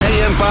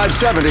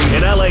570.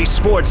 An LA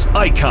sports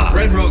icon.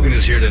 Fred Rogan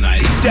is here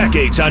tonight.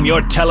 Decades on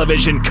your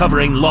television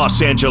covering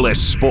Los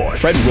Angeles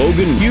sports. Fred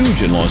Rogan,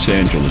 huge in Los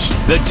Angeles.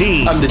 The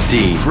Dean. I'm the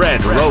Dean.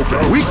 Fred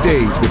Rogan.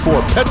 Weekdays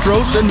before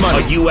Petros and A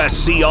money.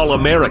 USC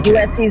All-American.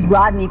 USC's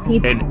Rodney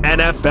Peete. An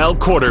NFL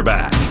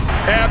quarterback.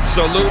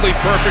 Absolutely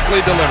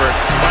perfectly delivered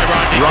by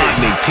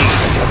Rodney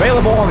Peete.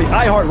 Available on the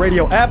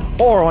iHeartRadio app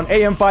or on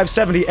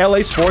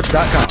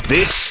AM570LAsports.com.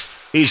 This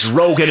is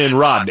Rogan and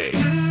Rodney.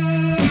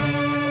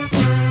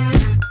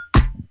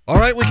 All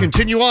right, we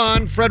continue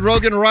on. Fred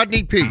Rogan,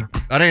 Rodney Peete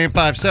on AM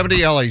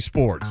 570 LA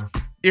Sports.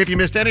 If you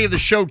missed any of the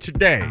show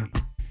today,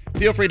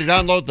 feel free to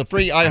download the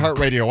free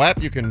iHeartRadio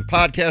app. You can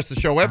podcast the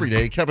show every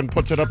day. Kevin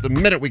puts it up the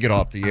minute we get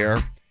off the air.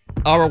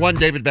 Hour one,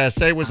 David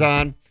Bassett was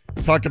on.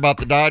 Talked about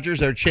the Dodgers,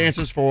 their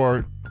chances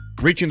for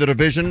reaching the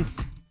division,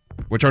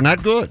 which are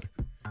not good.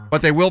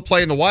 But they will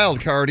play in the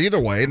wild card either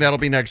way, and that'll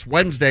be next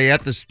Wednesday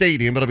at the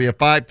stadium. It'll be a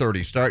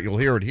 5:30 start. You'll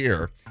hear it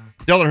here.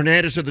 Dylan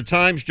Hernandez of the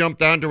Times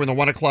jumped on during the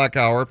 1 o'clock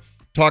hour,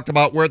 talked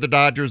about where the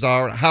Dodgers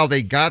are, how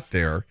they got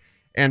there,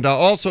 and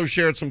also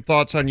shared some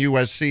thoughts on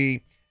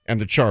USC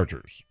and the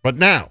Chargers. But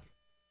now,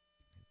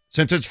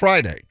 since it's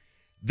Friday,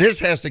 this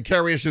has to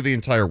carry us through the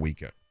entire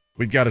weekend.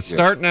 We've got to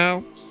start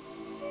now,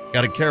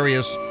 got to carry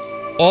us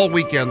all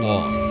weekend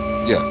long.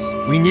 Yes.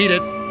 We need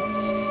it.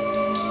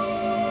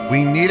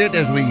 We need it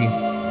as we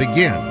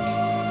begin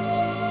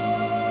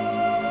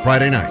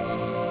Friday night.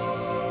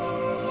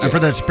 Yes. And for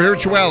that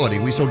spirituality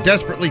we so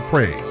desperately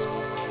crave,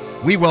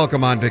 we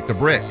welcome on Vic the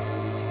Brick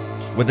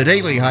with the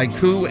daily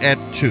haiku at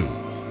 2.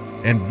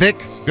 And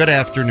Vic, good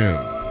afternoon.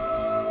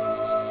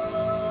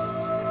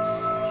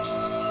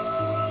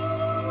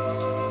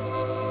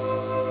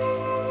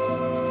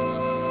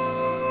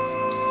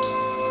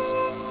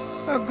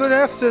 Good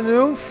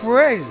afternoon,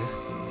 Fred.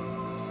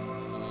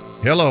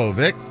 Hello,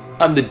 Vic.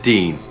 I'm the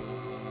Dean.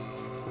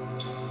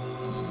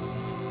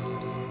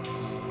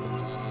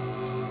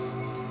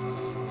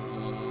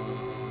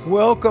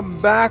 Welcome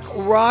back,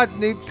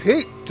 Rodney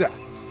Peete.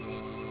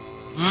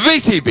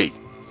 VTB.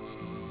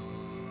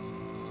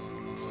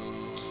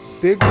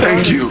 Big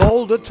Thank one you. in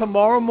Boulder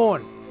tomorrow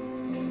morning.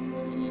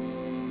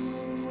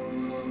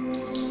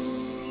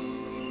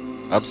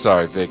 I'm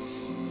sorry, Vic.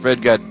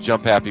 Fred got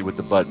jump happy with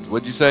the buttons.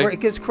 What'd you say? It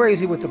gets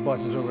crazy with the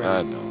buttons already.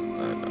 I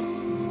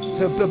know.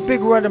 It's a big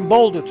run in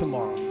Boulder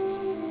tomorrow.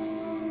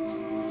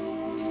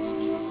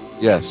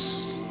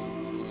 Yes.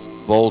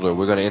 Boulder.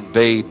 We're going to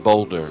invade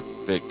Boulder,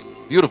 Vic.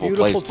 Beautiful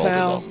place,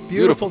 town. Boulder, though.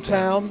 Beautiful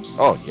town.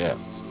 Oh, yeah.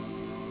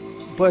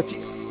 But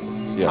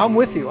Yeah. I'm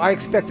with you. I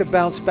expect a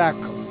bounce back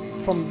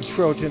from the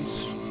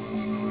Trojans.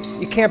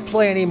 You can't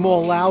play any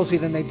more lousy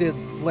than they did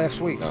last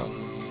week. No,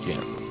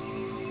 can't.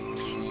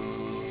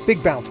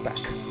 Big bounce back.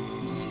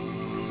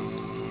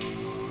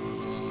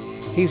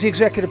 He's the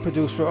executive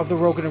producer of the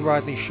Rogan and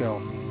Rodney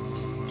Show.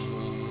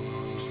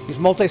 He's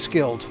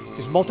multi-skilled.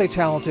 He's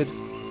multi-talented.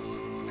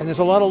 And there's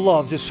a lot of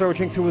love just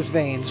surging through his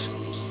veins.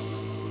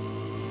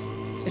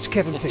 It's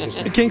Kevin Figures.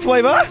 King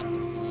Flavor?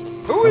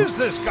 Who is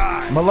this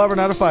guy? I'm a lover,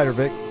 not a fighter,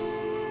 Vic.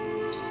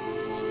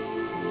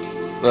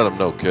 Let him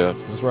know, Kev.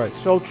 That's right.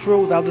 So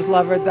true. Thou does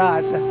la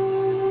verdad.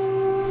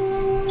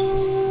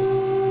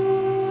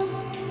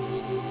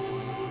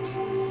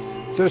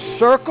 The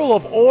circle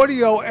of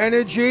audio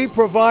energy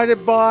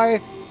provided by,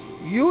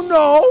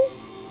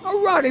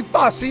 Ronnie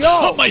Fascio.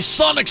 Oh, my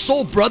sonic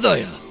soul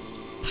brother.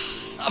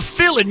 I'm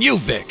feeling you,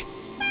 Vic.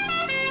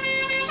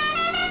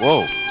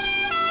 Whoa.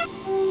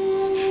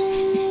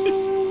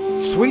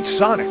 Sweet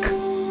Sonic.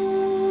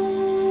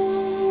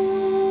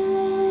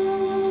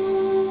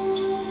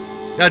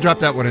 I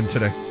dropped that one in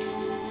today.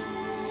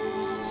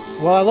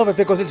 Well, I love it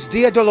because it's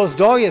Dia de los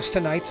Doyas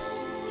tonight.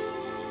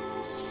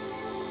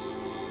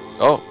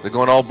 Oh, they're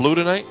going all blue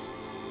tonight?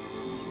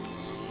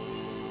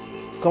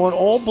 Going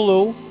all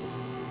blue.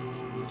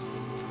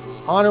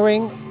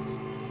 Honoring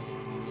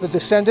the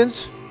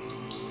descendants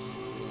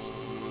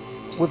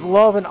with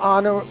love and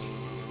honor.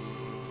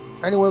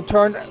 And we'll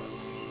turn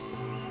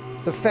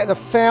the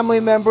family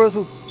members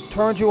who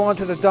turned you on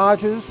to the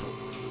Dodgers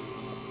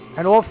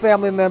and all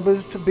family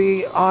members to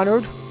be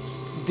honored.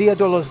 Dia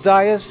de los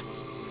Dias.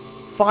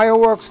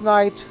 Fireworks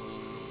night.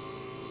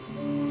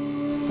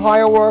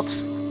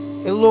 Fireworks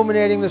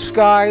illuminating the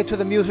sky to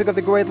the music of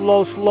the great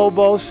Los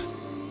Lobos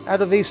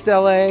out of East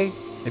LA.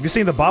 Have you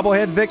seen the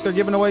bobblehead, Vic, they're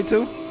giving away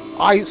too?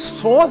 I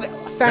saw that.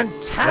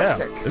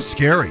 Fantastic. Yeah. It's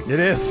scary. It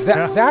is.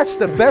 That's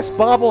the best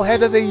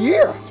bobblehead of the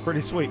year. It's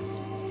pretty sweet.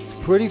 It's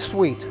pretty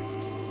sweet.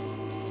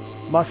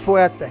 Más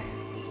fuerte.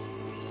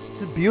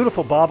 It's a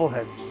beautiful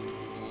bobblehead.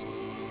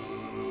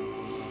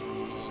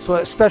 So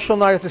a special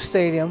night at the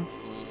stadium.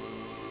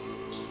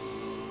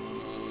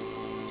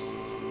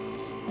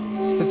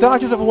 The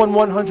Dodgers have won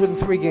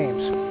 103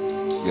 games.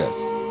 Yes.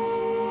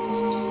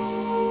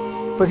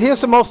 But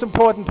here's the most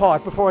important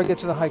part before I get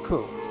to the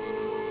haiku.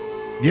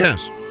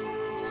 Yes.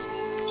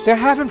 They're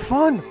having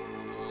fun.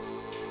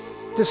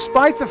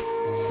 Despite the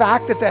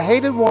fact that the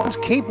hated ones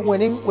keep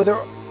winning with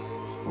a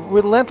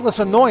relentless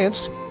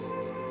annoyance,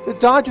 the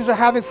Dodgers are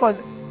having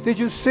fun. Did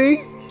you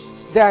see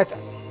that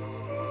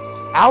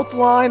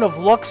outline of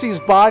Luxie's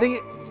body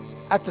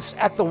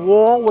at the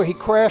wall where he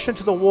crashed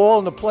into the wall,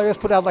 and the players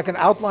put out like an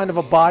outline of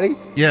a body.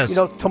 Yes. You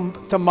know,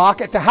 to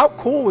mock it. How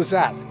cool was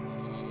that?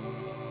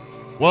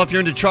 Well, if you're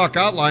into chalk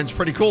outlines,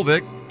 pretty cool,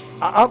 Vic.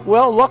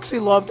 Well,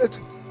 Luxie loved it.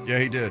 Yeah,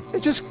 he did.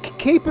 It's just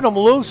keeping them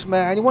loose,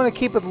 man. You want to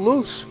keep it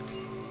loose.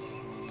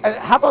 And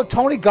how about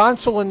Tony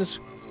Gonsolin's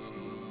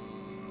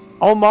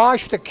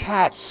homage to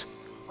cats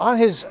on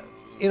his,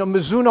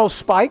 Mizuno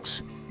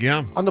spikes?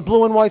 Yeah. On the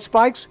blue and white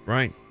spikes?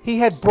 Right. He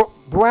had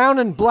brown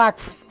and black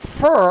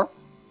fur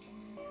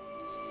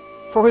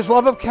for his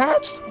love of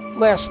cats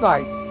last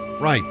night.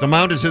 Right. The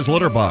mound is his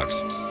litter box.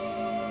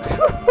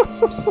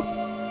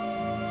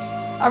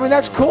 I mean,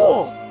 that's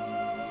cool.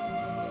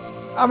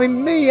 I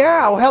mean,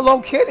 meow.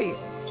 Hello, kitty.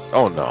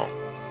 Oh, no.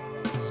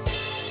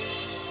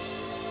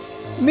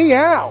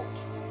 Meow.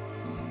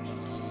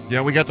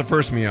 Yeah, we got the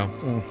first meow.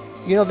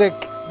 You know, they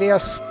are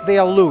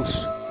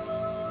loose.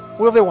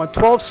 What have they won?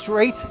 12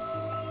 straight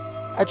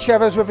at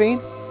Chavez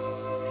Ravine?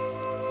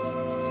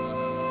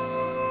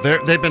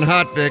 They've been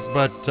hot, Vic,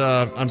 but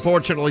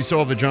unfortunately so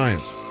have the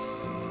Giants.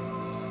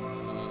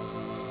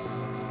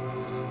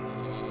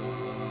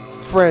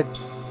 Fred,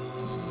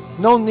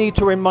 no need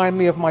to remind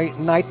me of my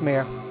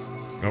nightmare.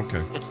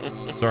 Okay.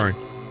 Sorry.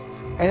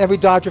 And every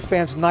Dodger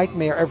fan's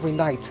nightmare every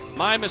night.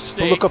 My To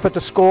mistake. look up at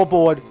the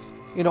scoreboard,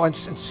 and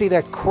see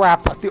that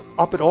crap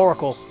up at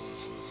Oracle.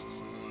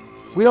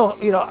 We don't,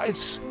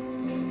 it's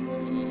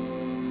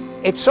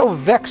so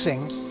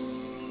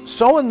vexing,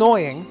 so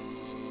annoying,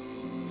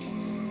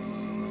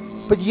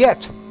 but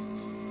yet,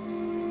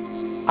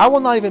 I will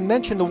not even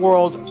mention the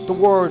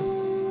word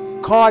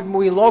card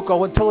muy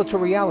loco until it's a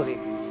reality.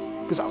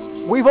 Because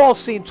we've all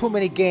seen too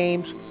many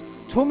games,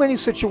 too many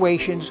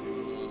situations.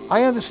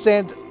 I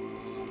understand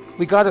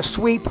we got to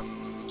sweep,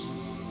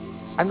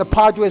 and the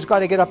Padres got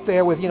to get up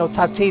there with,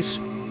 Tatis,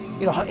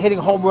 hitting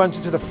home runs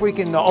into the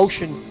freaking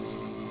ocean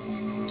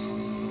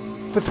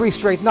for 3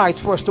 straight nights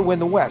for us to win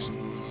the West.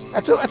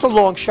 That's a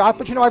long shot,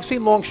 but I've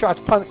seen long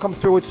shots come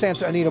through with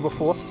Santa Anita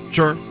before.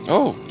 Sure.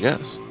 Oh,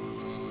 yes.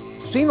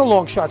 Seen the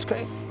long shots.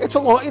 It's a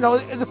long,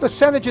 the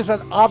percentages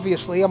are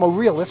obviously. I'm a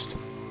realist.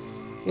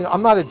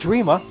 I'm not a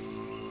dreamer.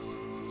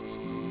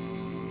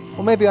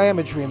 Well, maybe I am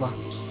a dreamer.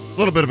 A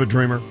little bit of a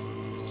dreamer.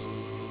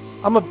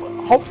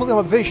 Hopefully I'm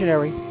a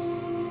visionary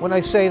when I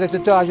say that the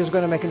Dodgers are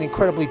going to make an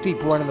incredibly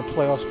deep run in the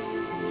playoffs.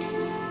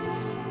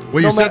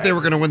 Well, you said they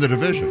were going to win the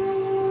division.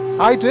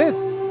 I did.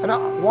 And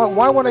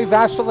why would I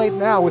vacillate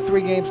now with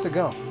 3 games to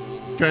go?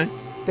 Okay.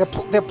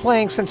 They're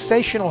playing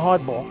sensational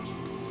hardball.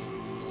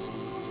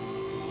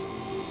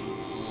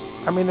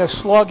 I mean, they're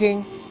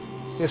slugging,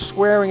 they're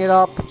squaring it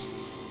up,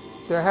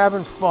 they're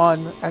having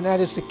fun, and that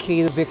is the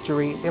key to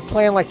victory. They're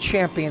playing like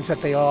champions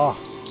that they are.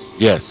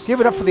 Yes. Give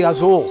it up for the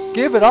Azul.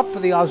 Give it up for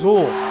the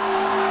Azul.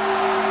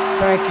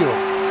 Thank you.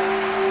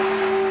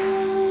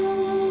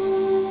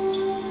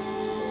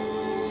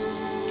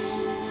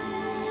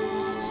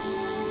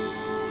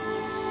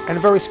 And a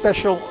very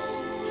special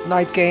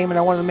night game, and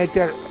I wanted to make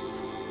that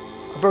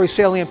a very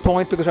salient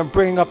point because I'm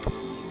bringing up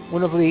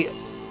one of the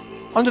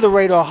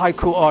under-the-radar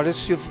haiku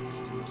artists.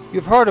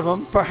 You've heard of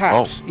him,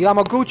 perhaps.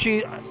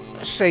 Yamaguchi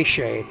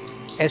Seishai.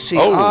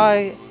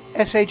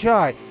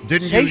 S-E-I-S-H-I.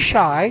 Didn't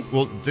Seishai.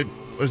 Well,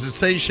 was it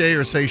Seishai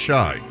or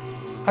Seishai?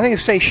 I think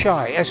it's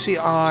Seishai.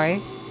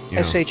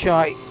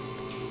 S-E-I-S-H-I.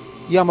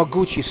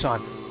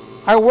 Yamaguchi-san.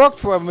 I worked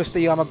for Mr.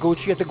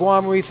 Yamaguchi at the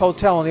Guam Reef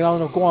Hotel on the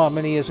island of Guam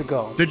many years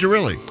ago. Did you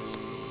really?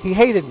 He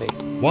hated me.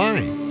 Why?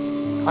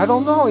 I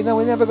don't know. We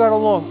never got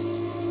along.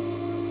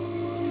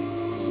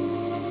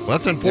 Well,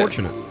 that's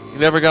unfortunate. You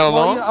never got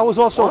along? I was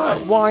also a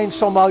wine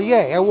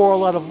sommelier. I wore a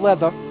lot of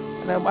leather,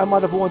 and I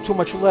might have worn too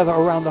much leather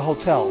around the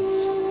hotel.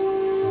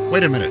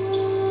 Wait a minute.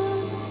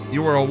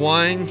 You were a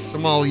wine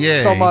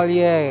sommelier.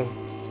 Sommelier.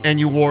 And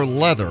you wore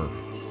leather.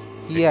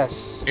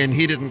 Yes. And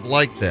he didn't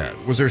like that.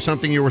 Was there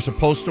something you were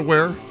supposed to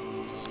wear?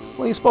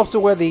 Well, you're supposed to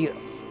wear the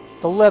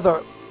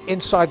leather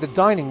inside the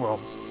dining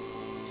room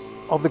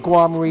of the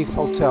Guam Reef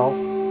Hotel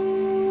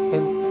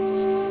in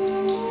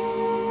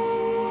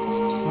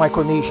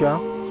Micronesia.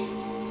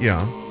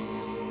 Yeah.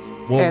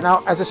 Well, And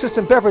as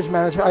assistant beverage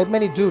manager, I had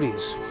many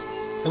duties.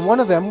 And one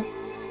of them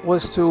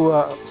was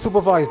to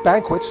supervise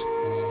banquets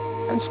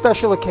and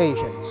special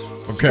occasions,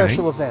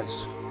 special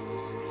events,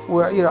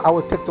 where I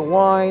would pick the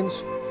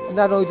wines. And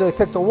not only did I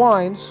pick the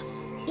wines,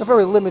 a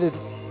very limited,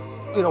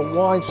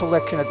 wine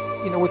selection.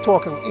 We're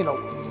talking,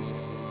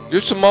 You're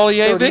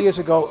sommelier, 30 Vic? years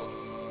ago.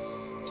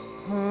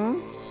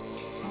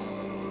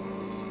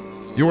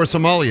 you were a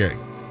sommelier.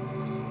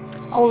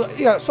 Oh,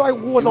 yeah. So I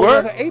wore the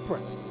leather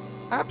apron.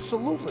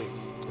 Absolutely.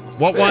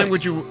 What wine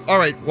would you... All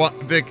right,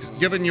 Vic,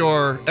 given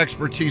your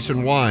expertise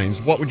in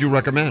wines, what would you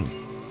recommend?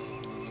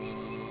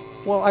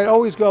 Well, I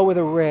always go with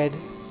a red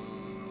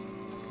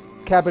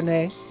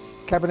Cabernet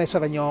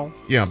Sauvignon.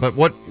 Yeah, but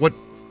what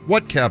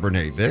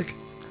Cabernet, Vic?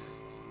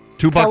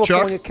 $2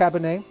 California Chuck?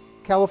 Cabernet.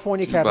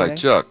 California By Cabernet.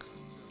 Chuck.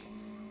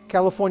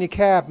 California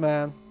Cab,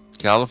 man.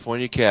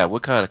 California cab.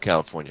 What kind of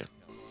California?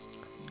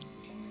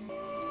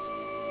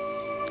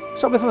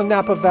 Something from the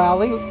Napa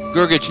Valley.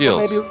 Gurgich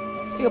Hills. Maybe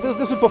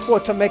this was before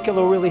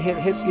Temecula really hit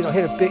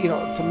a bit.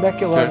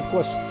 Temecula, and of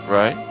course,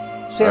 Right.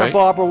 Santa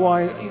Barbara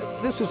wine.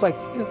 This is like,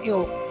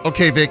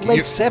 Okay, Vic.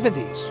 late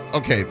 70s.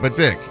 Okay, but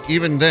Vic,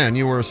 even then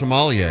you were a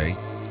sommelier,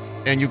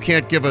 and you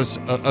can't give us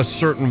a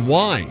certain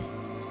wine.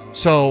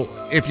 So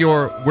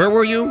where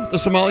were you, the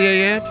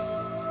sommelier at?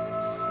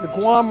 The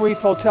Guam Reef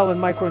Hotel in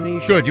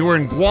Micronesia. Good, you were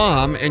in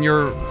Guam, and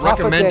you're Half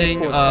a day recommending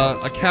for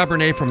a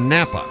Cabernet from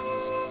Napa.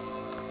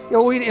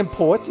 We'd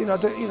import. You can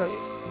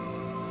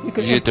You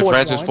get the import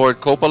Francis wine.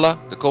 Ford Coppola,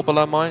 the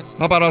Coppola wine.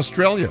 How about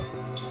Australia?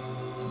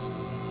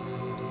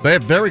 They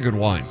have very good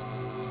wine.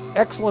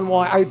 Excellent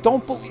wine. I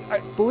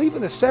believe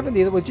in the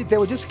 70s they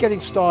were just getting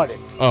started.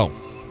 Oh,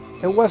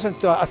 It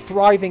wasn't a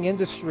thriving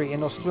industry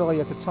in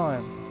Australia at the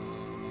time.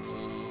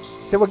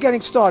 They were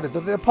getting started.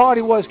 The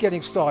party was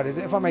getting started,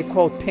 if I may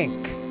quote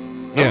Pink.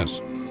 yes.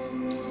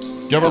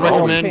 Do you ever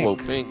recommend?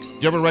 Pink. Do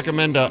you ever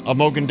recommend a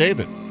Mogan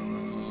David?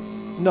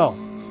 No,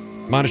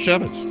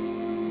 Manischewitz?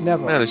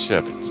 never.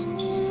 Manischewitz.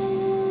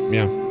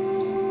 Yeah.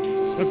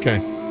 Okay.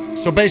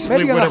 So basically,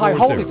 Maybe on the whatever High was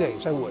Holy there.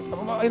 Days, I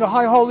would.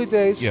 High Holy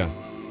Days. Yeah.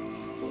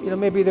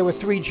 Maybe there were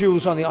 3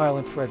 Jews on the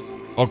island, Fred.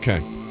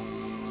 Okay.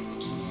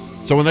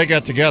 So when they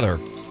got together,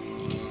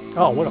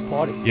 Oh, what a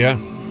party. yeah.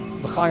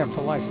 L'chaim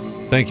for life.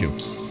 Thank you.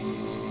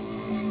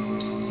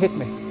 Hit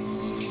me.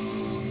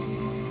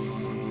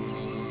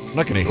 I'm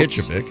not going to hit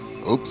you, Vic.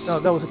 Oops. No,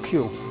 that was a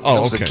cue. Oh,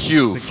 That was okay. a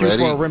cue, It's a cue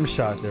Freddie. for a rim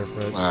shot there,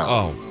 Fred. Wow.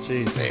 Oh,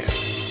 Jeez. Man. There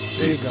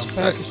you go. Jesus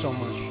Thank you Christ. so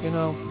much.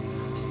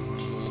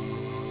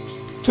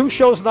 2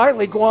 shows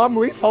nightly, Guam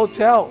Reef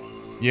Hotel.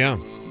 yeah.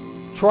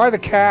 Try the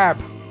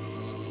cab.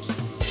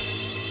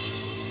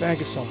 Thank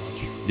you so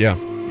much. Yeah.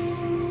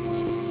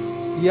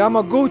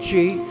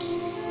 Yamaguchi,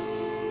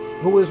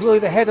 who was really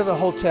the head of the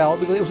hotel,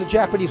 because it was a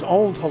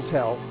Japanese-owned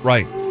hotel.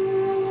 Right.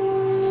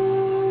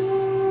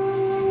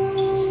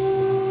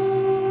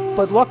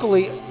 But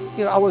luckily,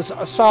 I was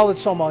a solid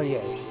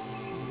sommelier.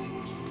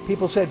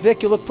 People said,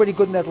 Vic, you look pretty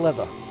good in that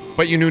leather.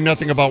 But you knew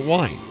nothing about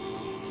wine.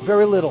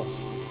 Very little.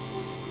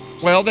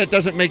 Well, that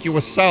doesn't make you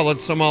a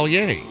solid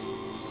sommelier.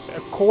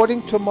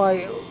 According to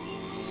my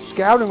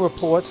scouting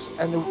reports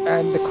and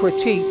the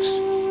critiques,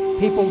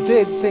 people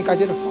did think I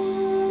did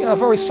a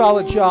very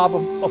solid job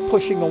of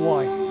pushing the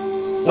wine.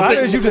 So how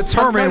did you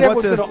determine not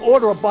what everyone's to? going to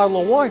order a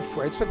bottle of wine,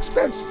 Fred. It's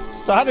expensive.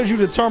 So how did you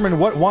determine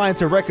what wine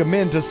to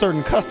recommend to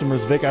certain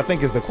customers, Vic? I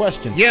think is the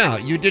question. Yeah,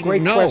 you didn't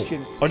Great know.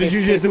 question. Or did you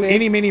just do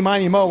any, mini,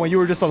 miny, mo when you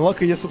were just the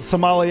luckiest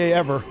sommelier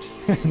ever,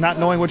 not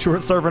knowing what you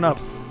were serving up?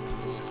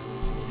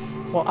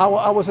 Well,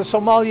 I was a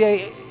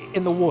sommelier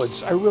in the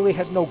woods. I really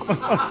had no clue.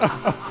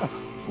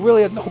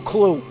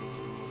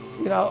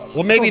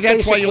 Well, maybe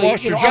that's why you basically,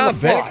 lost your on job, the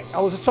fly. Vic. I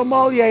was a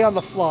sommelier on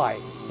the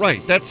fly.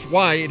 Right. That's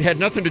why it had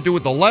nothing to do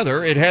with the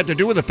leather. It had to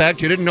do with the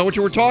fact you didn't know what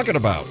you were talking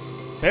about.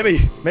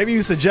 Maybe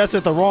you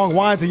suggested the wrong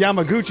wine to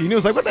Yamaguchi, and he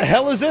was like, "What the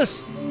hell is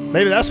this?"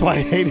 Maybe that's why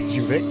he hated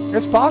you, Vic.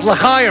 It's possible.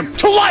 L'chaim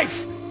to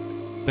life.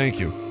 Thank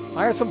you.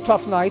 I had some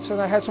tough nights, and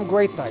I had some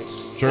great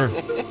nights. Sure.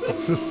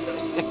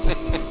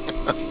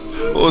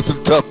 What was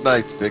some tough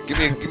nights, Vic? Give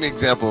me an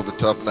example of the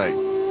tough night.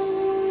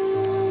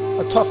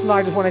 A tough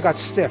night is when I got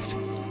stiffed.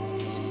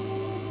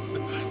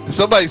 Did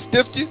somebody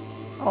stiff you?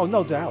 Oh,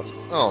 no doubt.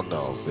 Oh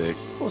no, Vic.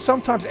 Well,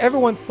 sometimes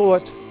everyone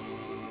thought,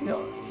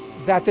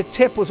 that the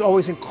tip was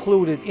always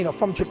included.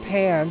 From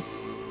Japan,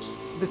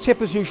 the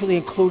tip is usually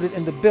included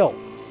in the bill.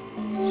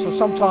 So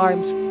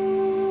sometimes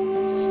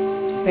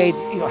they,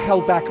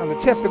 held back on the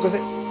tip because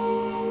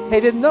they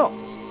didn't know.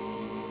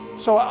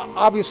 So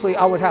obviously,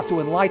 I would have to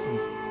enlighten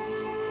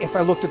if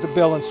I looked at the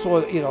bill and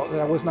saw, that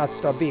I was not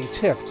being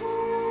tipped,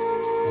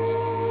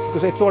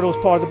 because they thought it was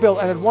part of the bill,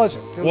 and it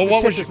wasn't. Well, the what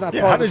tip was is your- not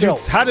Yeah, part of the bill.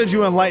 how did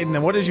you enlighten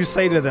them? What did you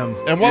say to them?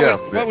 And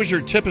what was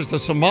your tip as the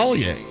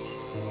sommelier?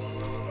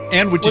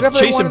 And would you Whatever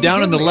they chase him wanted to down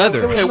give in the me. leather?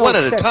 There was Hey, no one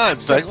at a set- time,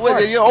 set Vic.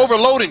 price. You're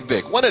overloading,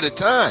 Vic. One at a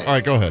time. All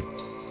right, go ahead.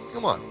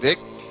 Come on, Vic.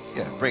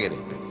 Yeah, bring it in,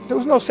 Vic. There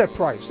was no set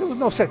price. There was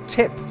no set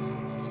tip.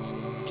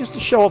 Just a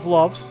show of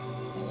love.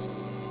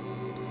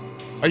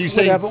 Are you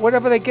saying?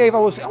 Whatever they gave, I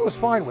was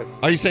fine with.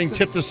 Are you saying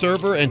tip the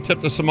server and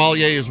tip the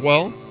sommelier as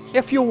well?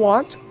 If you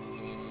want, You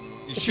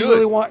if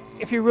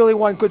should. you really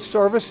want good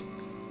service,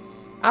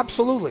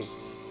 absolutely.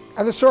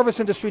 And the service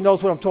industry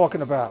knows what I'm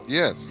talking about.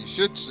 Yes, you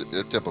should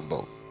tip them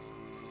both.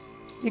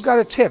 You got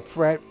to tip,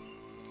 Fred.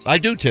 I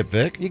do tip,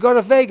 Vic. You go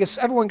to Vegas,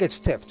 everyone gets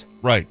tipped.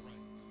 Right.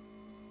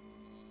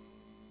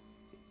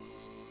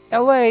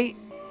 L.A.,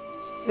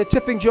 the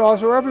tipping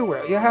jars are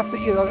everywhere. You have to,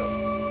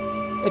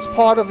 it's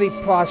part of the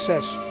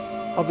process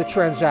of the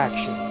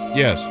transaction.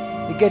 Yes.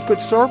 You get good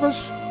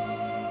service,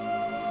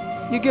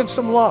 you give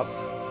some love.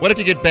 What if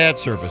you get bad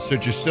service?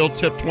 Should you still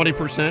tip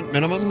 20%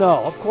 minimum?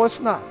 No, of course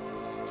not.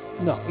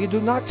 No, you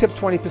do not tip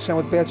 20%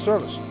 with bad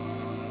service.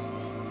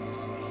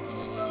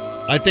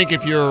 I think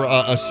if you're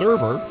a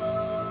server,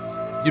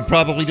 you'd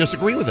probably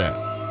disagree with that.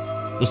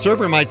 The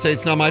server might say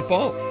it's not my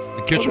fault.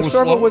 The kitchen Well, was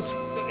the server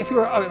slow. if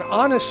you're an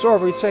honest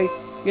server, you'd say,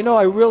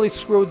 I really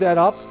screwed that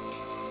up.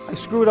 I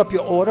screwed up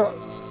your order.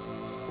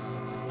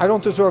 I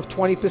don't deserve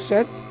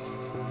 20%.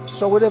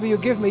 So whatever you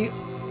give me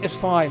is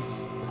fine.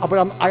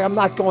 But I am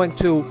not going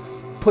to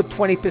put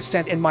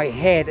 20% in my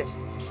head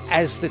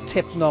as the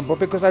tip number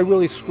because I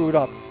really screwed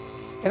up.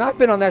 And I've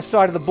been on that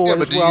side of the board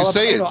but as well. Do you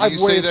say it? I've Do you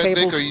say waited that,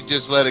 tables. Vic, or you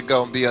just let it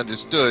go and be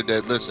understood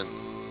that, listen,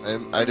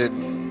 I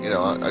didn't,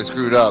 I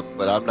screwed up,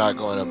 but I'm not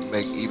going to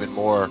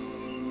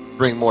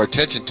bring more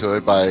attention to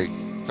it by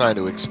trying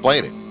to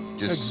explain it.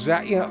 Just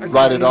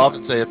write it off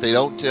and say, if they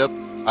don't tip,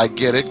 I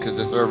get it because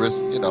the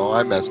service,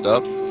 I messed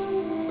up.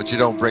 But you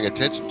don't bring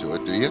attention to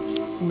it, do you?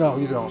 No,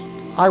 you don't.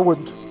 I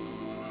wouldn't.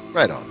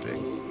 Right on, Vic.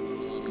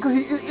 Because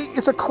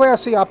it's a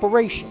classy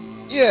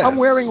operation. Yes. I'm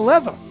wearing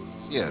leather.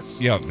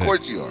 Yes. Yeah, of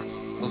course you are.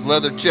 Those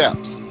leather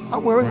chaps.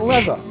 I'm wearing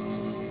leather.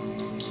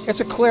 It's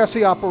a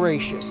classy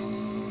operation.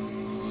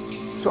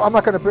 So I'm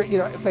not going to bring,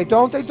 if they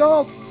don't, they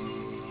don't.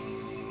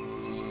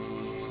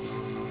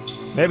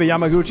 Maybe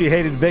Yamaguchi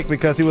hated Vic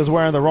because he was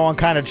wearing the wrong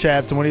kind of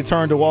chaps, and when he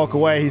turned to walk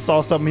away, he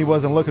saw something he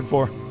wasn't looking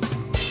for.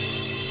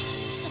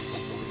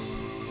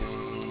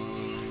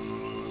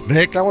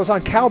 Vic? That was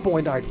on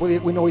Cowboy Night. We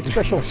know it's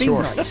special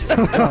theme nights. Yeah,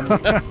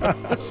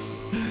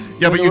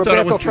 but you thought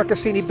it was... The Roberto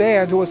Fraccassini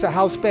Band, who was the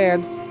house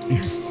band,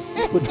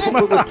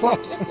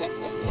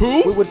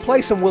 Who? We would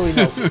play some Willie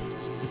Nelson.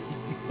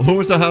 Who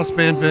was the house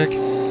band, Vic?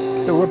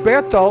 The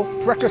Roberto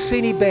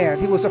Fraccassini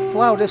Band. He was a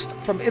flautist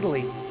from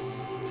Italy.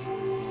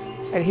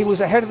 And he was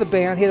the head of the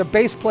band. He had a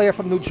bass player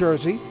from New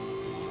Jersey.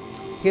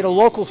 He had a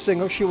local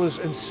singer. She was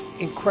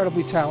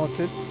incredibly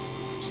talented.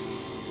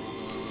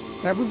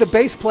 And I believe the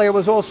bass player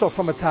was also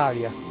from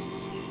Italia.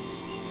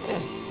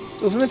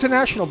 It was an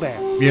international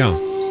band. Yeah,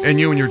 and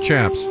you and your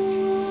chaps.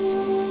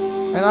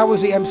 And I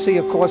was the MC,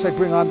 of course. I'd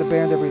bring on the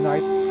band every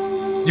night.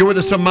 You were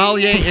the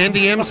sommelier and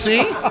the MC?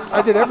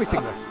 I did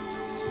everything there.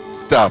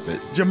 Stop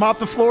it. Did you mop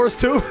the floors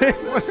too?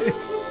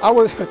 I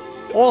was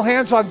all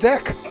hands on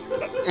deck.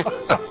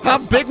 How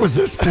big was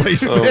this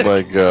place? Oh,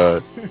 my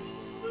God.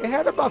 It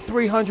had about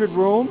 300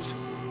 rooms.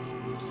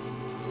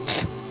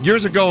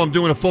 Years ago, I'm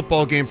doing a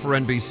football game for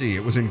NBC.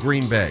 It was in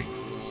Green Bay.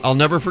 I'll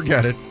never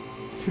forget it.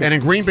 And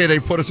in Green Bay, they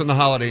put us in the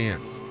Holiday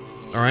Inn.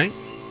 All right?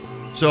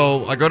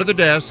 So I go to the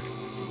desk.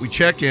 We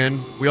check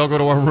in. We all go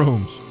to our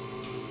rooms.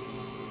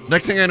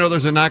 Next thing I know,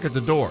 there's a knock at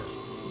the door.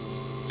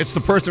 It's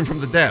the person from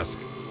the desk.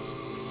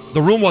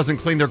 The room wasn't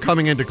clean. They're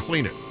coming in to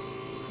clean it.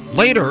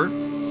 Later,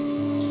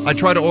 I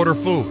try to order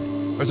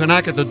food. There's a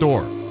knock at the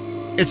door.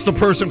 It's the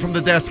person from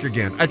the desk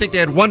again. I think they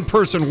had one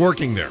person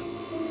working there.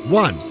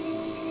 One.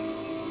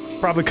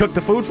 Probably cooked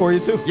the food for you,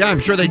 too. Yeah, I'm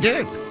sure they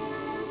did.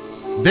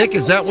 Vic,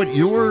 is that what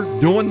you were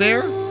doing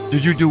there?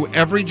 Did you do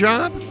every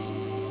job?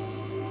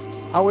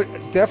 I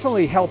would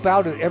definitely help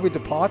out in every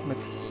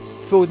department.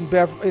 Food and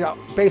beverage.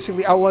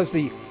 Basically, I was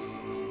the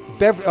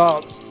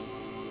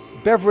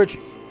beverage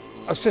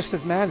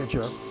assistant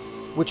manager,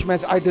 which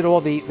meant I did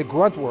all the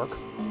grunt work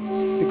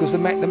because the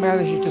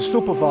manager just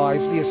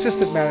supervised. The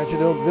assistant manager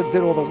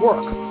did all the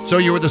work. So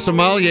you were the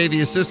sommelier,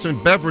 the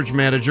assistant beverage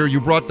manager.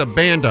 You brought the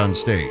band on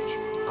stage.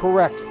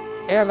 Correct.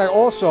 And I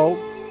also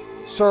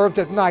served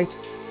at night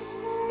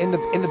in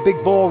the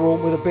big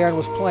ballroom where the band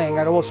was playing.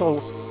 I'd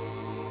also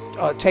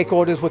take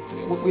orders with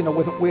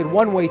we had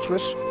one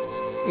waitress,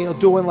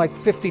 doing like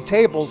 50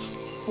 tables,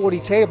 40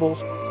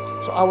 tables.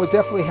 So I would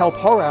definitely help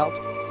her out,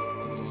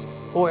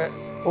 or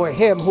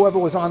him, whoever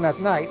was on that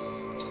night,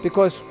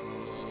 because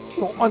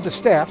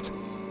understaffed.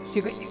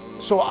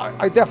 So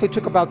I definitely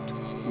took about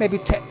maybe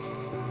 10,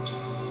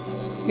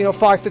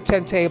 5 to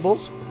 10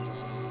 tables.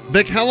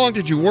 Vic, how long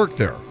did you work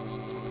there?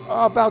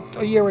 About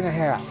a year and a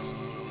half.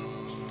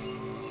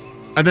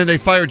 And then they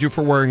fired you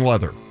for wearing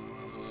leather.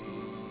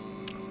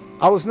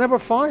 I was never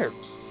fired.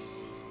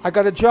 I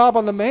got a job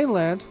on the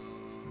mainland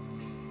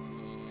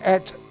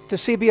at the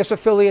CBS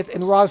affiliate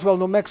in Roswell,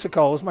 New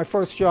Mexico. It was my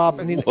first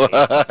job.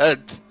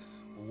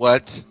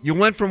 What? You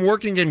went from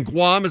working in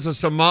Guam as a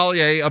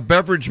sommelier, a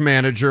beverage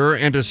manager,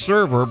 and a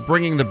server,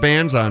 bringing the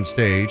bands on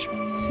stage,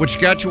 which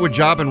got you a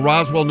job in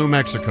Roswell, New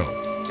Mexico.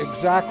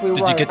 Exactly right.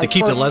 Did you get to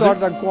keep the leather? I first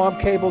started on Guam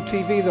Cable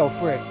TV, though,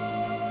 Fred.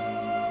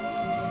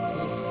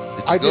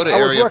 Did you go to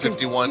Area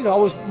 51? I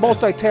was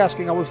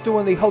multitasking. I was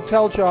doing the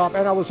hotel job,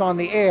 and I was on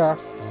the air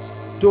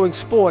doing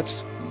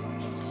sports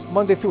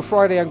Monday through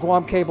Friday on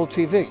Guam Cable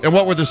TV. And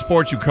what were the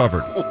sports you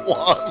covered?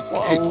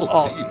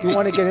 TV. You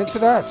want to get into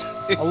that?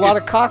 A lot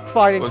of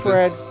cockfighting,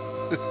 Fred.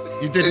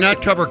 You did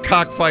not cover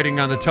cockfighting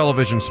on the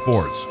television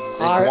sports.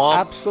 I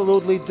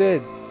absolutely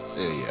did.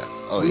 Yeah.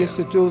 We used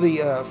to do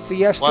the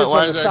fiestas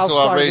on the south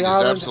side of the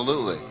island.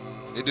 Absolutely.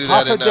 They do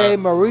that Hoffa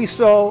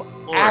Mariso,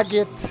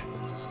 Agate,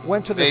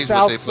 went to the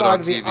south side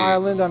of the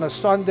island on a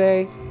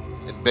Sunday.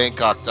 In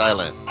Bangkok,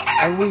 Thailand.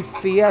 And we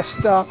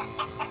fiesta.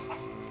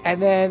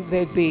 And then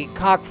there'd be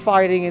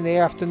cockfighting in the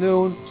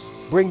afternoon.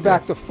 Bring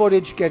back the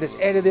footage, get it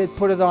edited,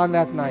 put it on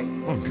that night.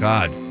 Oh,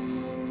 God.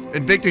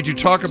 And Vic, did you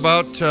talk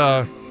about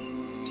the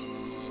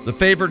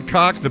favored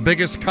cock, the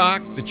biggest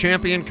cock, the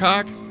champion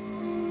cock?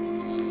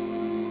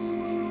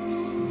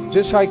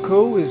 This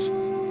haiku is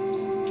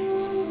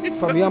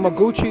from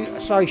Yamaguchi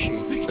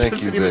Saishi.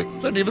 Thank you, Vic.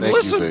 Doesn't even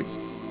listen. You, Vic.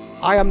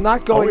 I am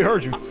not going. Oh, we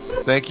heard you.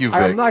 Thank you,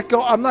 Vic.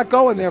 I'm not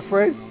going there,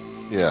 Fred.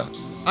 Yeah.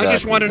 I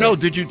just want to know,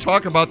 did you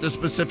talk about the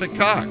specific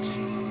cocks?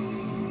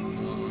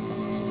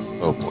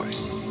 Oh, boy.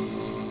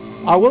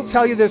 I will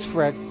tell you this,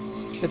 Fred,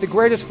 that the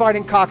greatest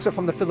fighting cocks are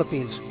from the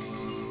Philippines.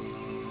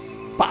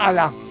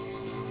 Paala.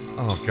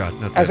 Oh, God.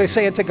 Not As that. I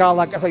say in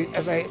Tagalog, as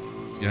I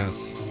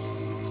Yes.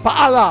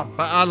 Paala.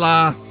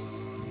 Paala.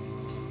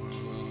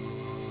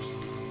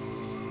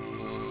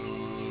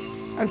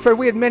 And Fred,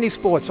 we had many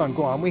sports on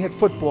Guam. We had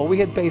football, we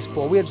had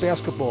baseball, we had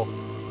basketball.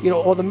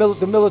 All the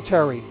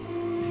military.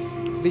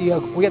 We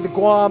had the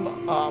Guam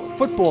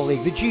Football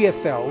League, the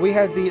GFL. We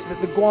had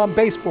the Guam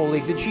Baseball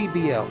League, the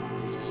GBL.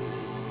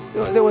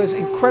 There was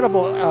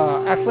incredible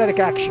athletic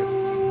action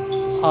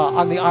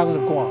on the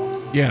island of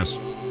Guam. Yes.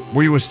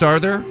 Were you a star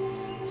there?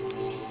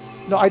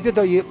 No, I did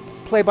the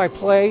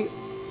play-by-play,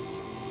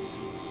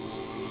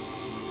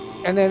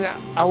 and then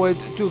I would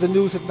do the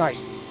news at night.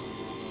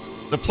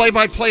 The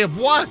play-by-play of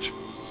what?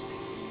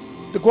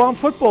 The Guam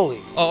Football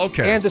League. Oh,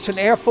 okay. Anderson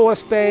Air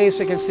Force Base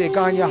against the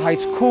Agana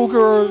Heights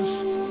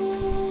Cougars.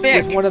 Vic.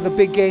 It was one of the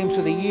big games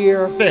of the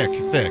year. Vic.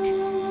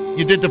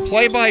 You did the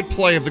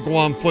play-by-play of the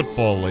Guam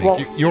Football League. Well,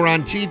 you were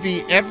on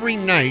TV every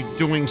night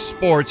doing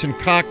sports and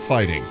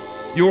cockfighting.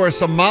 You were a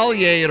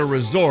sommelier at a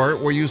resort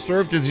where you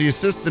served as the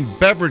assistant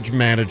beverage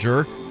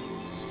manager,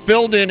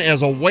 filled in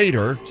as a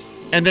waiter,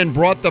 and then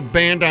brought the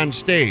band on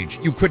stage.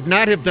 You could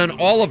not have done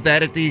all of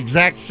that at the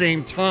exact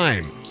same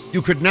time.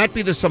 You could not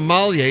be the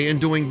sommelier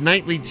and doing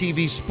nightly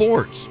TV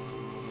sports.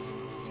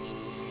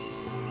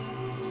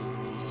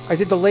 I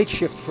did the late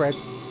shift, Fred.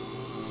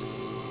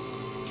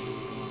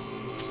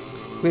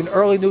 We had an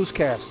early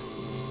newscast.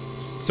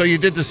 So you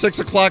did the 6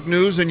 o'clock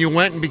news and you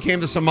went and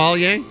became the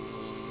sommelier?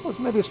 Well,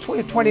 maybe it's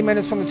 20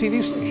 minutes from the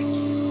TV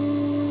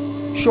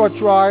station. Short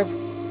drive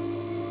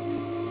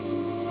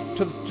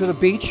to the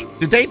beach.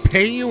 Did they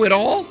pay you at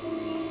all?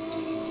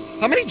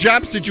 How many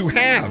jobs did you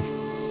have?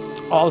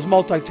 Oh, I was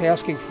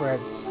multitasking, Fred.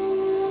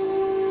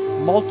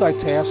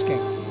 Multitasking.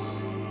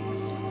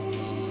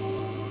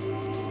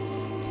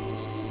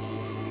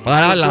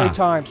 Great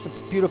times. The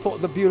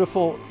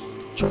beautiful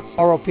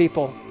Chamorro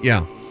people.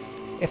 Yeah.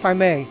 If I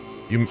may.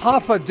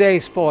 Half a day,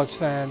 sports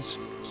fans,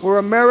 where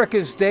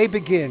America's day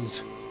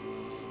begins.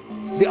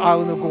 The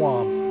island of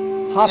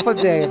Guam. Half a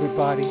day,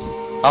 everybody.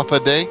 Half a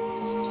day?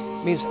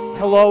 Means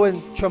hello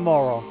in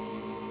Chamorro.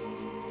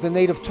 The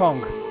native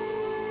tongue.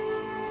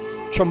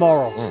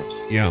 Chamorro.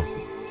 Yeah.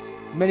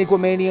 Many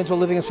Guamanians are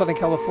living in Southern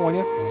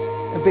California.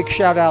 And big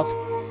shout out,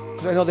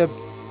 because I know they're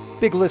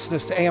big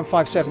listeners to AM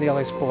 570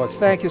 LA Sports.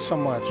 Thank you so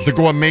much. The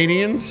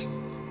Guamanians?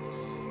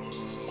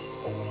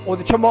 Or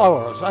the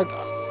Chamorros.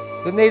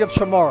 The native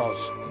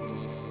Chamorros.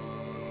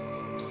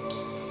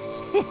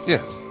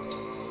 Yes.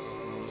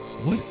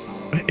 What?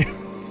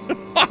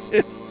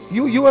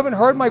 You haven't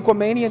heard my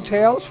Guamanian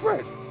tales,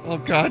 Fred? Oh,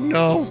 God,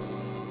 no.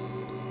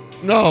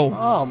 No.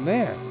 Oh,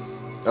 man.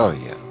 Oh,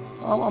 yeah.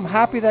 I'm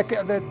happy that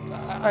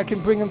I can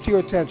bring them to your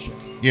attention.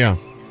 Yeah.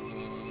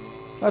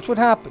 That's what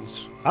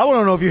happens. I want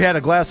to know if you had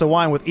a glass of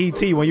wine with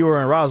E.T. when you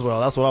were in Roswell.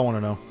 That's what I want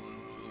to know.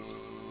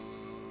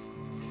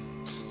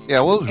 Yeah,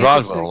 what was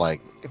Roswell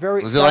like?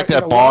 Was it like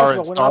that bar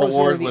in Star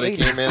Wars where they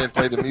came in and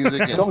played the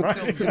music? And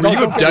were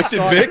you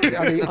abducted, Vic?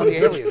 On the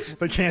aliens.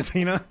 The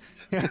cantina?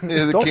 Yeah,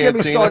 Don't get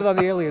me started on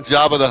the aliens.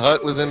 Jabba the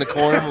Hutt was in the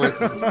corner with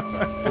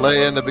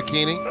Leia in the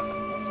bikini.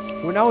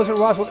 When I was in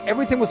Roswell,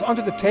 everything was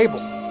under the table.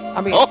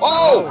 I mean,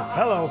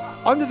 hello.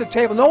 Under the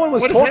table. No one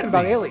was talking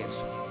about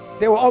aliens.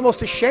 They were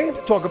almost ashamed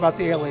to talk about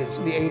the aliens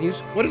in the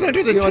 80s. What does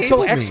under the table until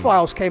mean?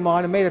 X-Files came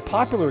on and made it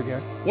popular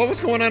again. What was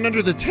going on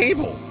under the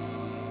table?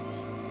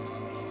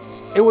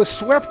 It was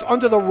swept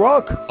under the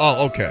rug.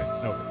 Oh, okay.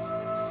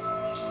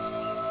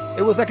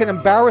 It was like an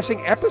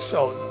embarrassing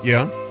episode.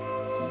 Yeah.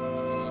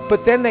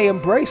 But then they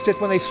embraced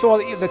it when they saw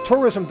the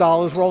tourism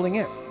dollars rolling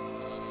in.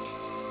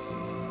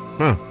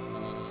 Huh.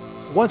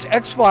 Once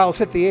X-Files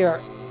hit the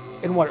air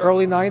in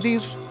early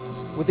 90s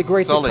with the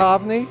great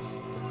Duchovny,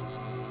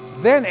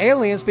 then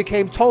aliens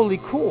became totally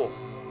cool.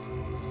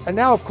 And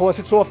now, of course,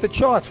 it's off the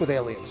charts with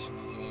aliens.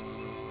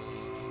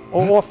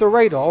 Or off the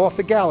radar, or off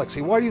the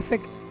galaxy. Why do you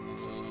think...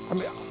 I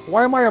mean,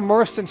 why am I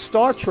immersed in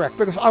Star Trek?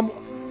 Because I'm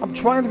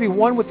trying to be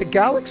one with the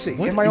galaxy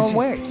in my own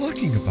way. What are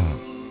you talking about?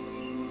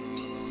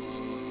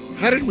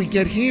 How did we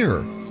get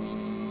here?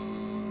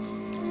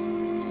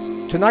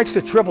 Tonight's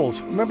the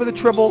Tribbles. Remember the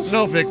Tribbles?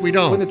 No, Vic, we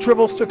don't. When the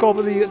Tribbles took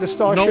over the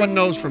starship? No one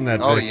knows from that,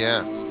 Vic. Oh,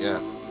 yeah.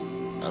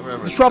 I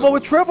remember. The Trouble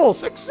with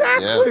Tribbles.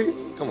 Exactly. Yes.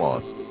 Come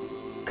on.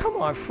 Come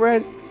on,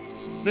 Fred.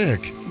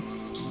 Vic.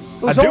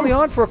 It was only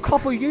on for a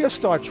couple years,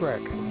 Star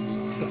Trek.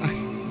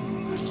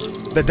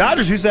 The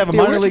Dodgers used to have a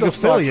minor league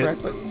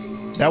affiliate.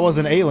 That was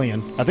an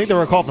alien. I think they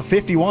were called the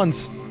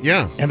 51s.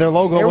 Yeah. And their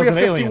logo was an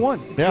alien. 51,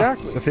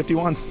 exactly. Yeah, the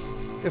 51s.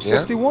 The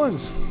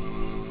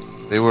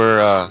 51s. They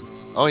were,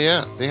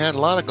 they had a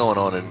lot of going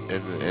on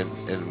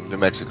in New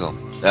Mexico.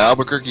 The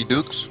Albuquerque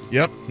Dukes.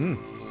 Yep.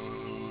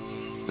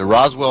 The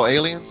Roswell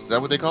Aliens. Is that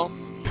what they call?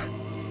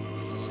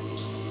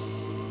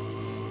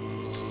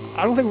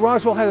 I don't think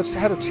Roswell had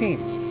a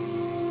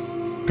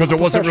team. Because it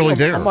wasn't really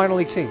there. A minor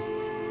league team.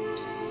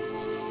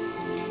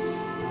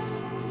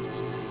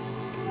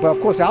 But of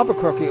course,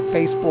 Albuquerque, a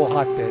baseball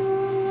hotbed.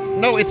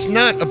 No, it's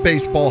not a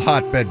baseball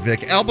hotbed,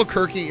 Vic.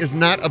 Albuquerque is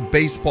not a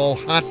baseball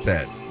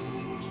hotbed.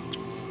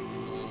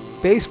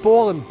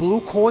 Baseball and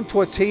blue corn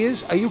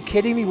tortillas? Are you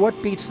kidding me?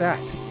 What beats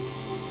that?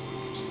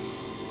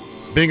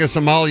 Being a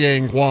sommelier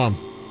in Guam.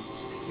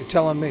 You're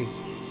telling me.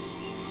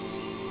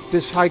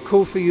 This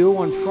haiku for you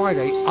on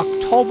Friday,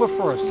 October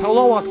 1st.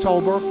 Hello,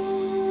 October.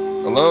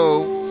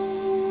 Hello.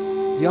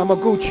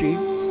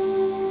 Yamaguchi.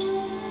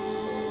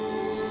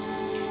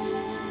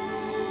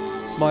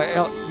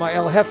 My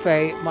El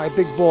Jefe, my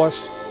big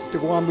boss at the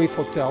Guam Reef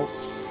Hotel.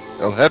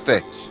 El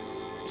Jefe.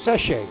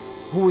 Seshe,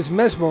 who was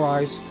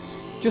mesmerized,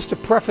 just to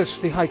preface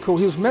the haiku,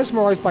 he was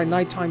mesmerized by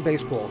nighttime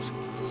baseballs.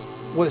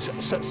 Was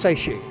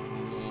Seshe.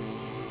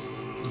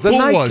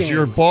 Who was,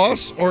 your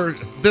boss or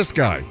this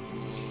guy?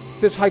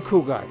 This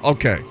haiku guy.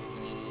 Okay.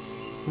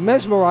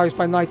 Mesmerized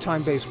by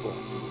nighttime baseball.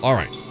 All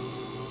right.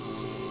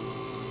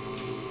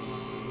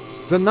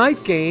 The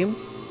night game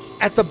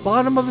at the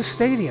bottom of the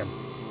stadium.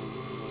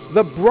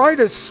 The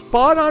brightest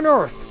spot on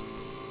earth.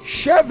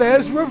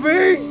 Chavez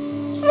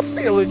Ravine. I'm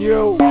feeling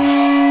you.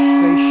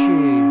 Say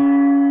she.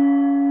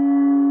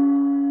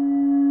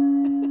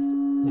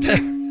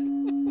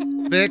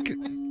 Vic,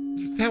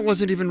 that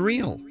wasn't even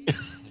real.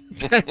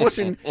 That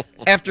wasn't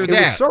after that.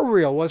 It was so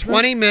real, wasn't it?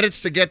 20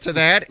 minutes to get to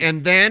that,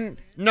 and then,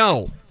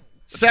 no.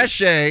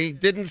 Seshe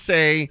didn't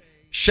say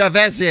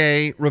Chavez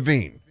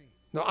Ravine.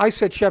 No, I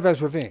said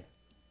Chavez Ravine.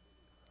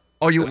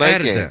 Oh, you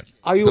added that.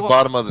 Are you the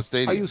bottom of the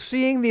stadium? Are you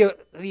seeing the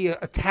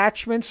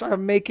attachments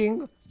I'm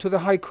making to the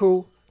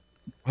haiku?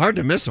 Hard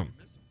to miss them.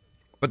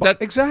 But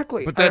that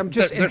exactly. But that, I'm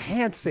just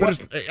enhancing.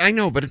 But I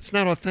know, but it's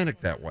not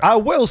authentic that way. I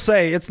will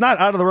say it's not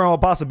out of the realm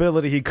of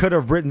possibility he could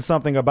have written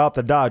something about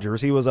the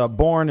Dodgers. He was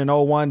born in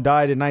 01,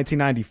 died in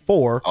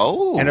 1994.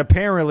 Oh. And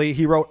apparently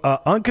he wrote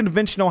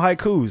unconventional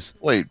haikus.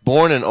 Wait,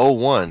 born in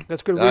 01.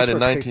 That's good. Died in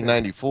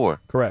 1994.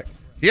 Correct.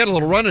 He had a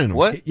little run in him.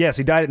 What? Yes,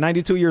 he died at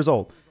 92 years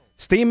old.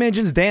 Steam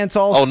engines, dance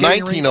halls. Oh,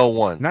 1901.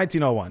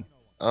 1901.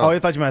 Oh, I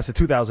thought you might have said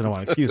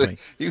 2001. Excuse me.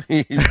 You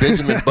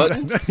Benjamin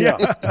Buttons?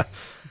 Yeah.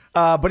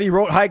 But he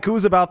wrote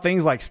haikus about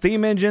things like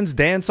steam engines,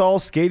 dance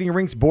halls, skating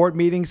rinks, board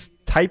meetings,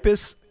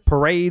 typists,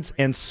 parades,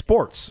 and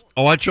sports.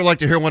 Oh, I'd sure like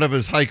to hear one of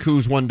his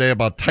haikus one day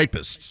about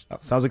typists.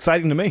 Sounds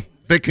exciting to me.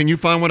 Vic, can you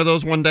find one of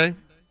those one day?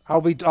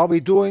 I'll be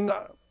doing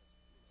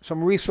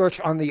some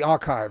research on the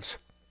archives.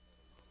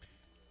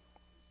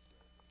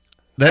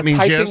 That means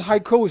typing yes?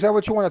 haiku. Is that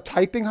what you want? A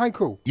typing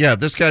haiku? Yeah,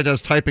 this guy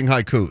does typing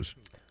haikus.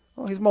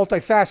 Well, he's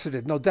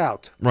multifaceted, no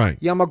doubt. Right.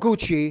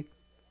 Yamaguchi.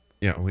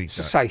 Yeah, we got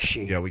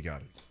Sasaishi. Yeah, we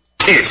got it.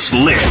 It's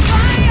lit.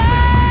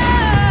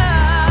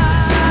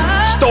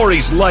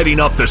 Stories lighting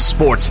up the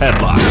sports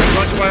headlines.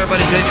 Brought to you by our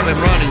buddy Jacob and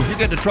Ronnie. If you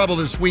get into trouble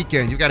this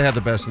weekend, you got to have the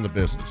best in the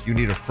business. You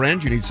need a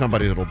friend. You need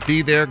somebody that'll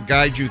be there,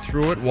 guide you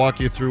through it, walk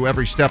you through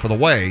every step of the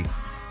way.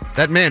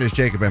 That man is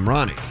Jacob and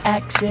Ronnie.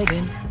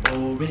 Accident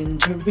or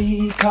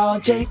injury, call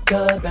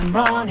Jacob and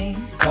Ronnie.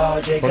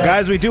 Call Jacob. Well,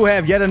 guys, we do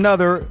have yet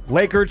another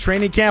Laker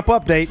training camp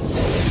update.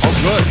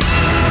 Oh,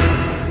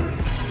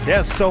 good.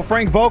 Yes, so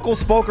Frank Vogel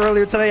spoke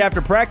earlier today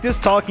after practice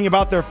talking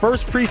about their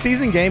first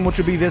preseason game, which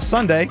will be this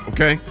Sunday.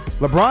 Okay.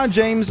 LeBron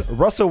James,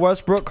 Russell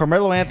Westbrook,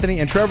 Carmelo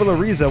Anthony, and Trevor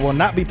Ariza will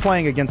not be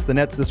playing against the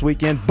Nets this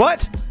weekend,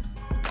 but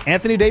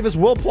Anthony Davis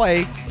will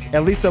play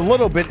at least a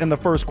little bit in the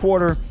first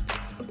quarter.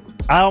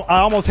 I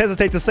almost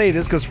hesitate to say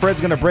this because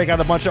Fred's going to break out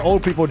a bunch of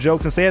old people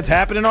jokes and say it's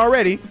happening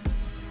already,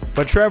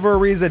 but Trevor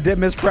Ariza did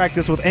miss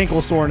practice with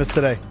ankle soreness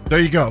today. There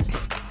you go.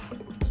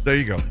 There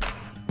you go.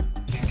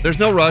 There's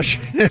no rush.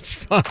 It's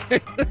fine.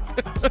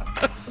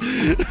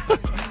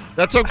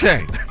 That's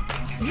okay.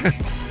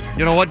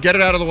 You know what? Get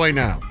it out of the way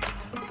now.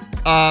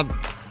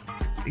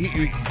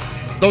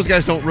 Those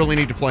guys don't really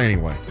need to play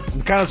anyway.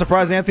 I'm kind of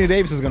surprised Anthony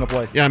Davis is going to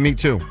play. Yeah, me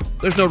too.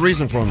 There's no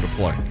reason for him to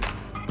play.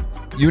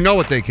 You know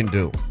what they can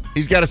do.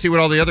 He's got to see what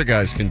all the other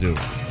guys can do.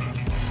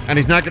 And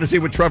he's not going to see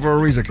what Trevor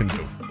Ariza can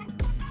do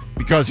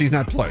because he's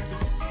not playing.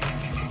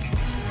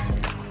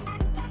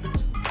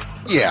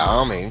 Yeah,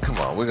 I mean, come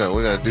on. We're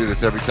gonna do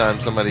this every time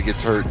somebody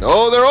gets hurt.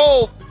 Oh, they're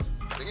old.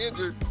 They're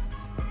injured.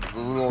 But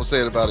we won't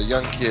say it about a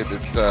young kid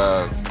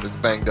that's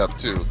banged up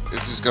too.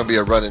 It's just gonna be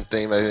a running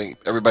theme. I think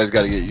everybody's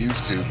got to get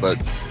used to.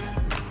 But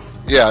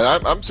yeah,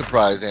 I'm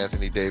surprised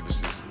Anthony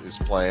Davis is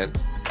playing.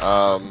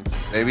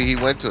 Maybe he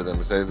went to them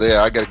and said,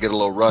 "Yeah, I got to get a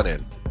little run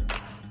in."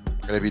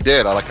 And if he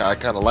did, I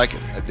kind of like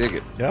it. I dig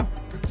it. Yeah.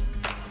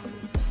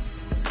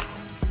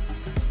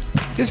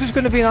 This is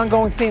going to be an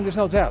ongoing theme. There's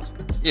no doubt.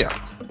 Yeah.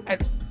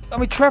 And, I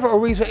mean, Trevor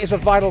Ariza is a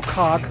vital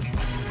cog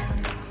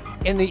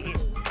in the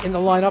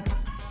lineup.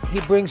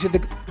 He brings you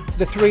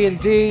the 3 and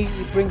D.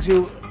 He brings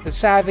you the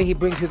savvy. He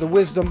brings you the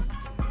wisdom.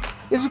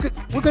 This is good.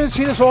 We're going to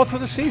see this all through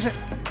the season,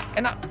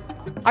 and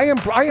I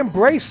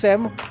embrace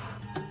them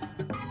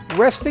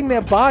resting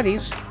their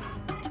bodies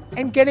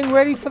and getting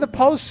ready for the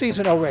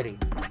postseason already.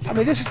 I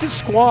mean, this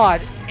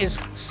squad is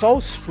so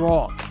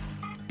strong.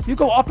 You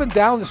go up and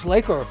down this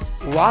Laker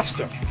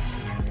roster.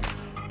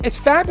 It's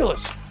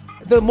fabulous.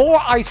 The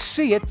more I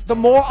see it, the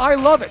more I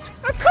love it.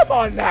 Come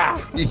on now.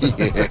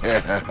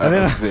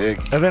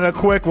 And then a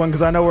quick one,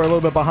 because I know we're a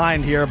little bit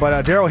behind here,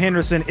 but Darrell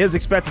Henderson is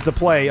expected to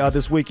play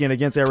this weekend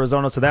against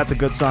Arizona, so that's a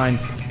good sign.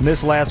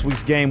 Missed last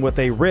week's game with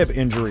a rib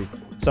injury.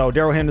 So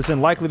Darrell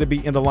Henderson likely to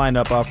be in the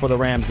lineup for the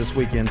Rams this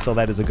weekend, so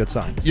that is a good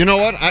sign. You know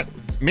what?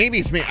 Maybe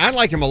it's me. I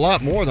like him a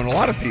lot more than a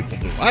lot of people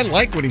do. I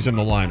like when he's in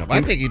the lineup.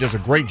 I think he does a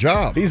great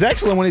job. He's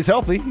excellent when he's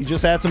healthy. He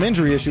just had some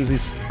injury issues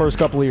these first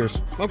couple of years.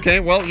 Okay,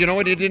 well, you know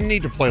what? He didn't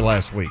need to play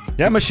last week.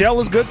 Yeah, Michelle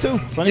is good too.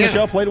 Sonny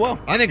Michelle played well.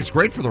 I think it's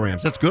great for the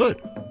Rams. That's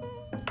good.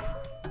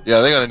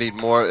 Yeah, they're going to need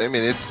more. I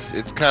mean,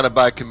 it's kind of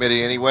by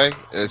committee anyway,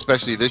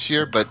 especially this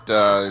year, but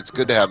it's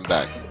good to have him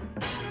back.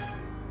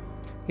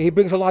 He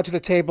brings a lot to the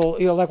table,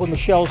 like what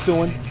Michelle's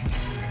doing.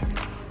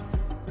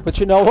 But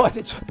you know what?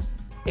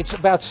 It's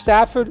about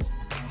Stafford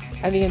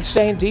and the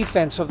insane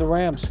defense of the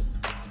Rams.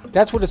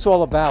 That's what it's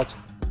all about.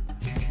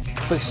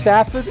 But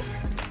Stafford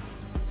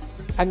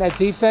and that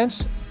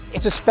defense,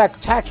 it's a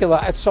spectacular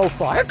at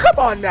SoFi. Come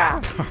on now.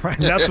 All right,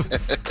 that's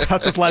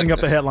just lighting up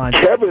the headlines.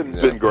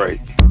 Kevin's been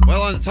great.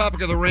 Well, on the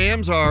topic of the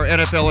Rams, our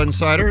NFL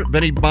insider,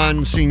 Vinny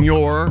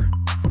Bonsignore,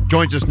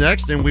 joins us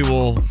next, and we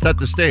will set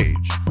the stage.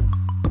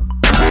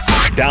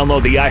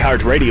 Download the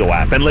iHeartRadio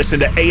app and listen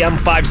to AM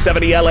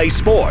 570 LA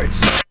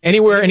Sports.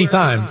 Anywhere,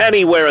 anytime.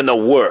 Anywhere in the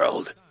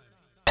world.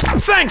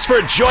 Thanks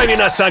for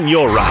joining us on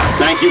your ride.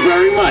 Thank you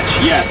very much.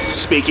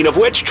 Yes. Speaking of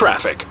which,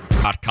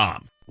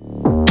 traffic.com.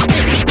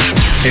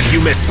 If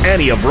you missed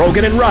any of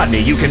Rogan and Rodney,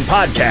 you can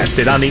podcast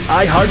it on the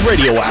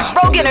iHeartRadio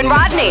app. Rogan and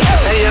Rodney.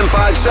 AM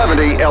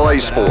 570 LA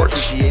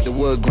Sports. Oh,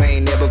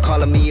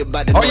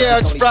 yeah,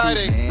 it's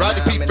Friday.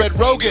 Rodney Pete, Fred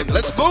Rogan.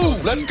 Let's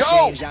move. Let's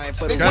go.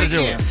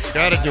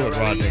 Gotta do it,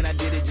 Rodney.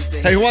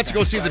 Hey, who wants to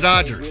go see the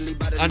Dodgers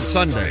on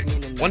Sunday?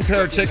 One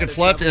pair of tickets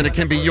left, and it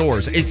can be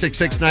yours.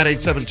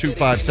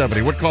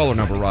 866-987-2570. What caller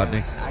number,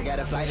 Rodney?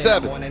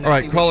 7. All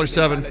right, caller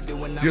 7.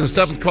 You're the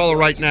 7th caller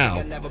right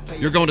now.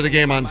 You're going to the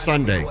game on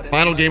Sunday.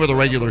 Final game of the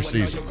regular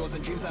season.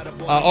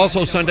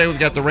 Also Sunday, we've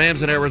got the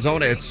Rams in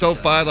Arizona at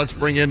SoFi. Let's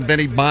bring in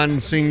Vinny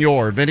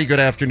Bonsignore. Vinny, good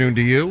afternoon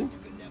to you.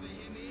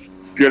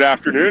 Good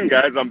afternoon,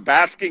 guys. I'm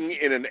basking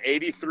in an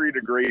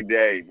 83-degree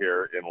day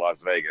here in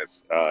Las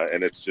Vegas,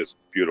 and it's just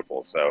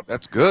beautiful. So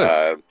that's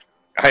good.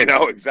 I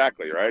know,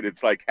 exactly, right?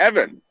 It's like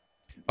heaven.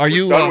 Are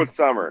you done with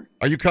summer?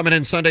 Are you coming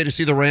in Sunday to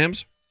see the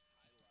Rams?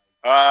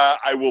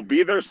 I will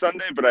be there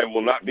Sunday, but I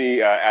will not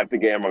be at the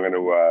game. I'm going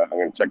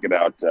to check it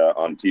out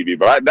on TV.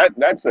 But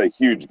that's a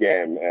huge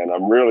game, and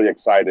I'm really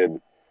excited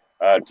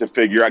to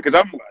figure out,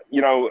 because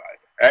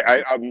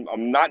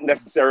I'm not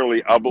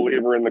necessarily a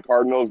believer in the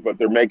Cardinals, but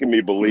they're making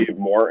me believe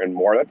more and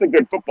more. That's a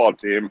good football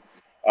team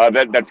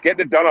that's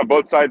getting it done on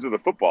both sides of the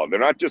football. They're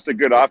not just a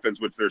good offense,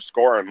 which they're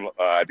scoring.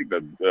 I think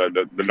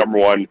the number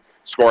one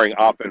scoring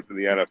offense in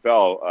the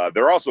NFL.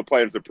 They're also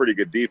playing some pretty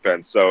good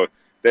defense. So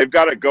they've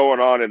got it going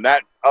on in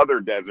that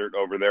other desert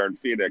over there in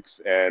Phoenix,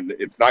 and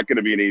it's not going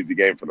to be an easy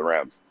game for the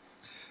Rams.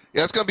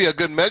 Yeah, it's going to be a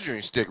good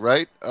measuring stick,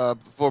 right?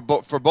 For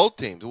both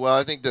teams. Well,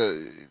 I think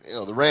the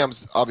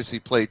Rams obviously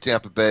played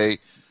Tampa Bay.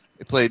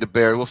 They played the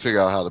Bears. We'll figure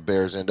out how the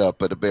Bears end up,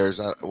 but the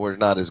Bears were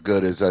not as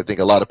good as I think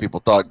a lot of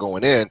people thought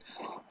going in.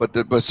 But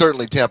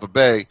certainly Tampa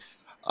Bay.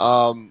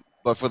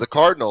 But for the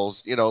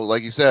Cardinals,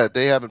 like you said,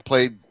 they haven't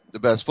played the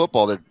best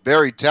football. They're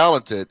very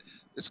talented.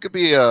 This could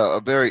be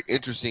a very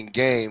interesting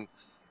game.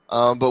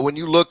 But when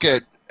you look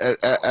at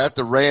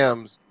the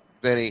Rams,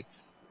 Benny,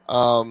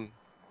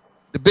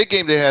 the big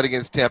game they had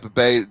against Tampa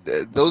Bay,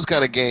 those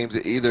kind of games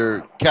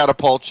either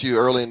catapult you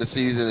early in the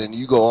season and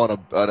you go on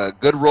a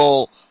good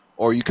roll,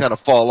 or you kind of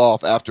fall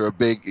off after a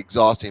big,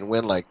 exhausting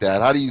win like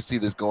that. How do you see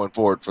this going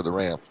forward for the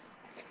Rams?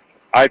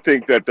 I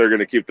think that they're going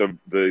to keep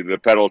the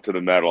pedal to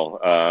the metal.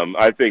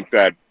 I think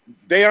that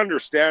they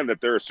understand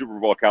that they're a Super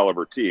Bowl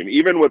caliber team.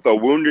 Even with a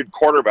wounded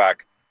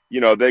quarterback,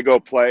 they go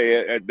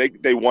play.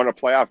 They won a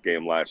playoff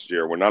game last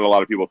year when not a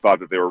lot of people thought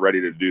that they were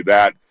ready to do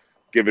that,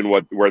 given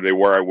where they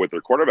were with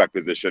their quarterback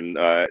position,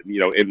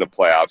 in the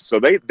playoffs. So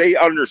they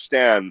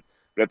understand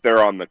that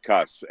they're on the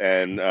cusp,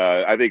 and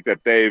I think that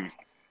they've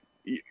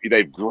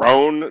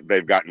grown,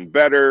 they've gotten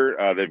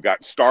better, they've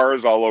got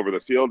stars all over the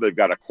field. They've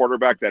got a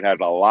quarterback that has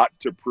a lot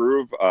to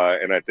prove,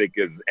 and I think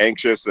is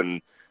anxious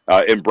and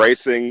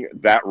embracing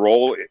that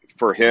role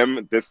for him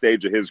at this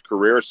stage of his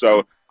career.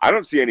 So I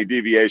don't see any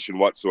deviation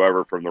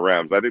whatsoever from the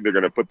Rams. I think they're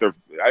going to put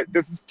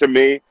this is, to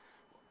me,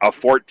 a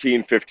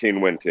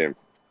 14-15 win team.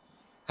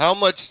 How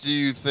much do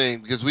you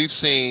think, because we've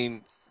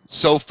seen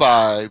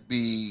SoFi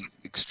be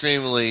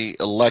extremely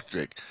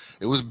electric.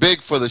 It was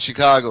big for the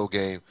Chicago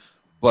game,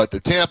 but the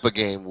Tampa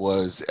game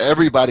was,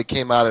 everybody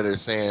came out of there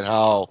saying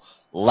how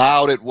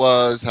loud it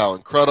was, how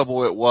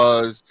incredible it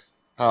was,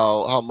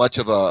 how much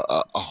of a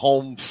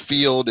home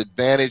field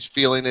advantage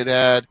feeling it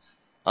had.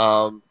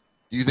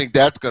 Do you think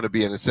that's going to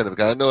be an incentive?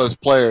 Because I know as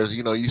players,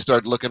 you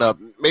start looking up,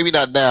 maybe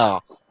not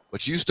now,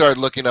 but you start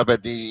looking up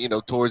at the,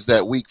 towards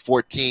that week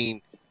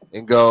 14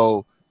 and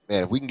go,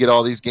 man, if we can get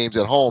all these games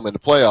at home in the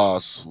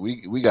playoffs,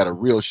 we got a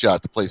real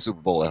shot to play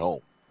Super Bowl at home.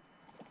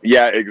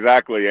 Yeah,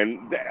 exactly.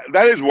 And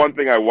that is one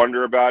thing I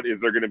wonder about. Is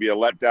there going to be a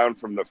letdown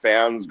from the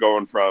fans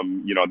going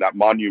from, that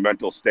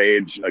monumental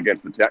stage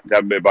against the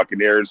Tampa Bay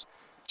Buccaneers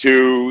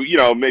to,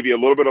 maybe a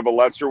little bit of a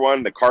lesser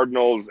one, the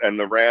Cardinals and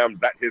the Rams,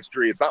 that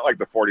history. It's not like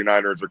the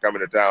 49ers are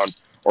coming to town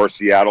or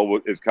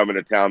Seattle is coming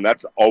to town.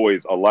 That's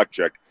always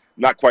electric.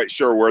 Not quite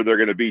sure where they're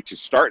going to be to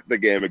start the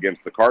game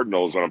against the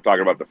Cardinals when I'm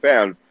talking about the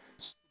fans.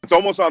 It's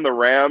almost on the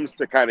Rams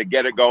to kind of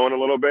get it going a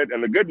little bit.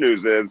 And the good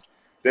news is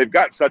they've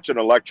got such an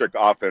electric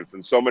offense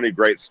and so many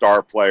great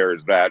star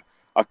players that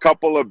a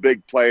couple of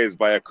big plays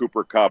by a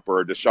Cooper Kupp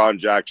or a Deshaun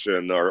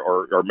Jackson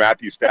or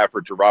Matthew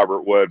Stafford to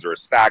Robert Woods or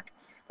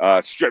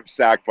a strip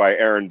sack by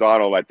Aaron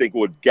Donald, I think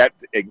would get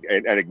and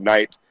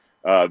ignite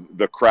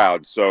the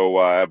crowd.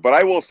 So, but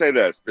I will say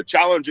this, the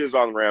challenge is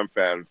on Ram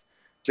fans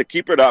to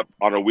keep it up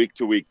on a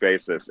week-to-week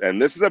basis.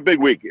 And this is a big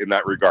week in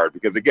that regard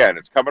because, again,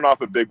 it's coming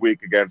off a big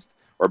week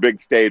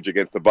big stage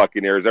against the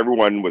Buccaneers.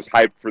 Everyone was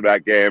hyped for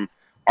that game.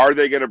 Are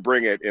they going to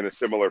bring it in a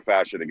similar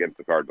fashion against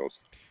the Cardinals?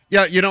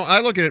 Yeah, I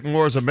look at it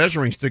more as a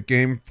measuring stick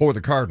game for the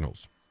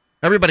Cardinals.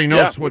 Everybody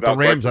knows what the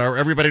Rams are.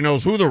 Everybody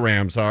knows who the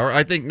Rams are.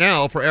 I think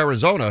now for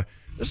Arizona,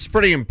 this is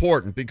pretty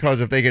important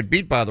because if they get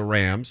beat by the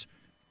Rams,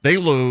 they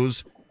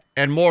lose,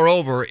 and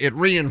moreover, it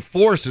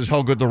reinforces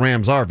how good the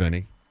Rams are,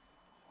 Vinny.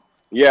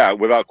 Yeah,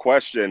 without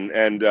question.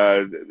 And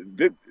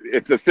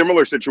it's a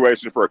similar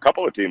situation for a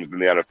couple of teams in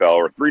the NFL,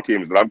 or three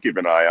teams that I'm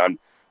keeping an eye on.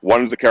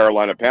 One's the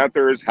Carolina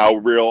Panthers. How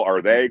real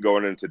are they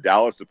going into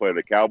Dallas to play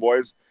the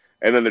Cowboys?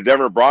 And then the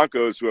Denver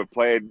Broncos, who have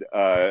played,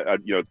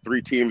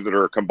 three teams that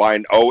are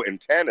combined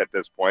 0-10 at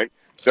this point.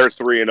 They're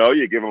 3-0.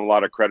 You give them a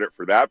lot of credit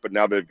for that. But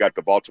now they've got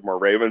the Baltimore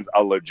Ravens,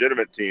 a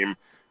legitimate team,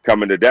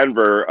 coming to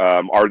Denver.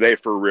 Are they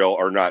for real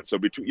or not? So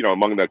between,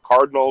 among the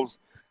Cardinals,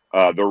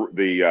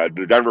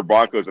 the Denver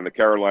Broncos and the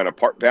Carolina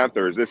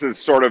Panthers, this is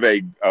sort of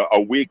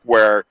a week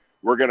where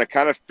we're going to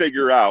kind of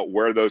figure out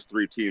where those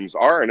three teams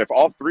are. And if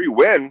all three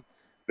win,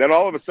 then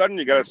all of a sudden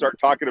you got to start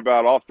talking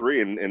about all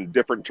three in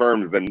different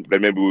terms than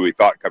maybe we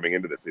thought coming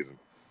into the season.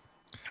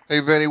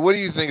 Hey, Vinny, what do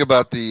you think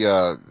about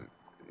the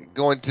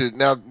going to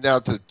now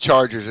to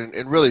Chargers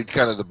and really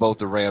kind of both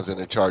the Rams and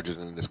the Chargers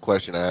in this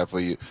question I have for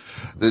you?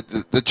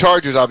 The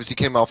Chargers obviously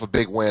came off a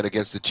big win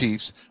against the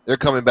Chiefs. They're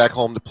coming back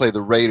home to play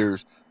the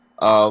Raiders.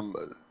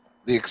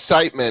 The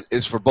excitement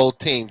is for both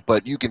teams,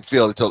 but you can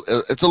feel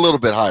it's a little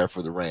bit higher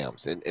for the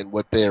Rams and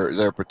what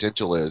their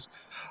potential is.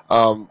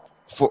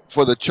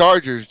 For the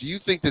Chargers, do you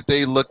think that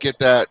they look at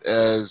that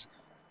as,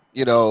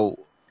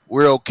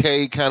 we're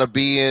okay kind of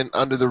being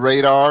under the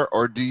radar,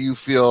 or do you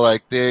feel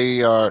like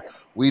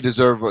we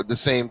deserve the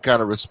same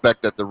kind of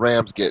respect that the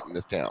Rams get in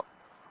this town?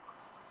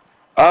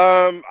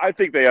 I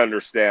think they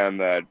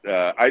understand that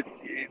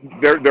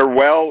they're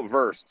well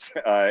versed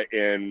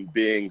in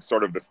being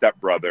sort of the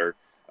stepbrother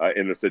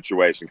in the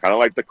situation, kind of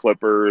like the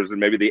Clippers and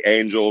maybe the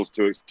Angels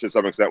to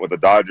some extent with the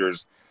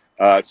Dodgers.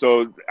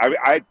 So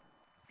I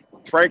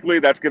frankly,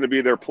 that's going to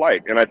be their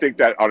plight. And I think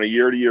that on a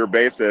year-to-year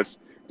basis,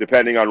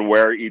 depending on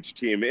where each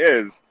team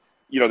is,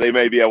 they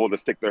may be able to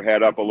stick their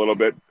head up a little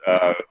bit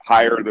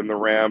higher than the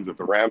Rams. If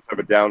the Rams have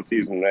a down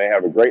season, they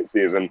have a great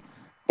season.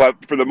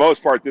 But for the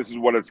most part, this is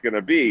what it's going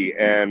to be.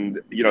 And,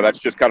 that's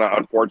just kind of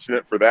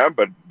unfortunate for them,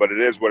 but it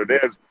is what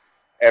it is.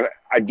 And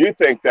I do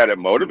think that it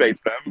motivates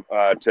them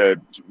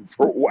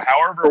for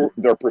however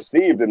they're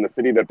perceived in the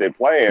city that they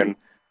play in,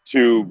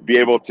 to be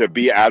able to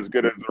be as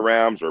good as the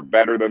Rams or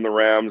better than the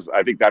Rams.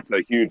 I think that's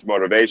a huge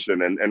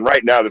motivation. And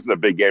right now, this is a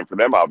big game for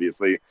them,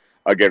 obviously,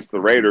 against the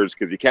Raiders,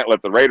 because you can't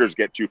let the Raiders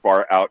get too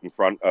far out in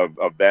front of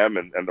them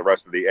and the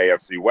rest of the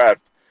AFC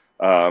West.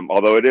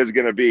 Although it is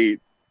going to be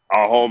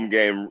a home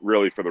game,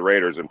 really, for the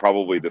Raiders, and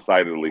probably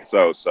decidedly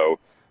so. So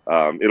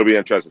it'll be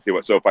interesting to see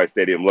what SoFi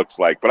Stadium looks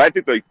like. But I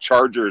think the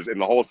Chargers, in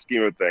the whole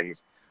scheme of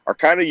things, are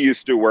kind of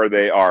used to where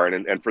they are.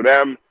 And for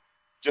them,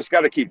 just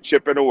got to keep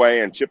chipping away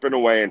and chipping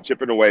away and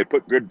chipping away,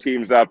 put good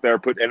teams out there,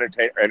 put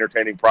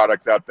entertaining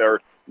products out there,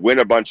 win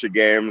a bunch of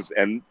games,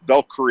 and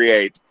they'll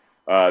create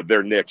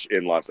their niche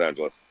in Los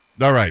Angeles.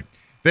 All right.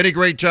 Vinny,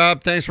 great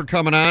job. Thanks for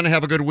coming on.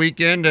 Have a good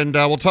weekend, and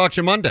we'll talk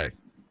to you Monday.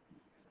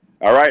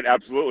 All right,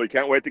 absolutely.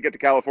 Can't wait to get to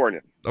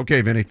California.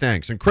 Okay, Vinny,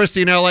 thanks. And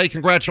Christy in L.A.,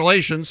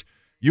 congratulations.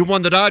 You've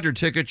won the Dodger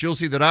tickets. You'll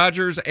see the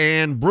Dodgers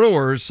and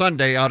Brewers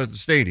Sunday out at the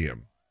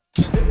stadium.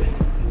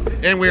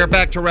 And we are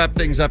back to wrap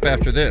things up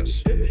after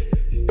this.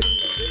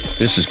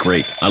 This is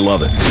great. I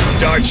love it.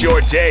 Start your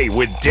day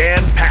with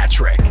Dan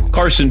Patrick.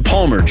 Carson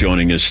Palmer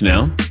joining us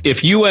now.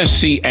 If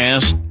USC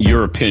asked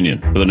your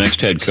opinion for the next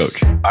head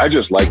coach. I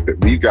just like that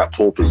we've got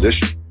pole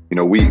position.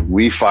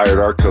 We fired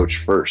our coach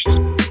first.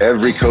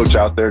 Every coach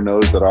out there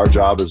knows that our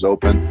job is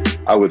open.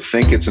 I would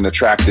think it's an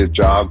attractive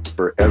job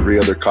for every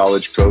other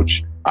college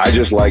coach. I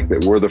just like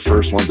that we're the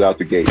first ones out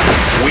the gate.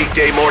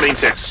 Weekday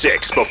mornings at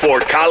 6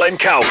 before Colin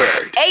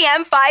Cowherd.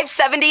 AM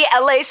 570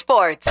 LA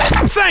Sports.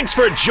 Thanks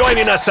for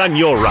joining us on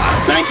your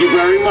ride. Thank you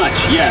very much.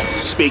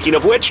 Yes. Speaking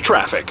of which,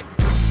 traffic.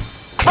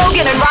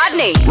 Hogan and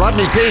Rodney.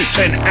 Rodney Peete.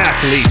 An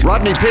athlete.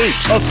 Rodney Peete.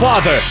 A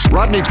father.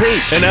 Rodney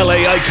Peete. An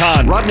LA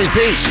icon. Rodney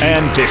Peete.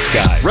 And this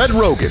guy. Fred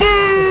Rogan.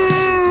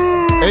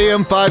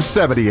 AM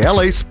 570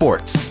 LA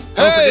Sports.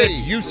 Don't forget,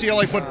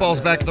 UCLA football's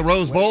back at the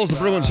Rose Bowl. The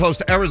Bruins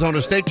host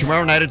Arizona State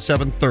tomorrow night at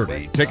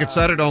 7:30. Tickets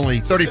set at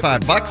only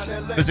 $35.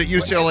 Visit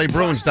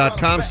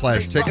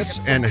UCLABruins.com/tickets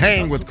and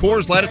hang with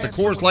Coors Light at the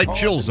Coors Light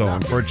Chill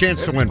Zone for a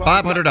chance to win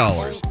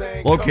 $500.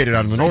 Located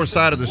on the north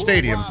side of the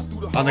stadium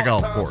on the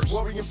golf course.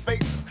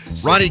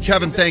 Ronnie,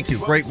 Kevin, thank you.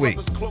 Great week.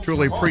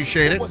 Truly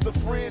appreciate it.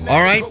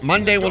 All right,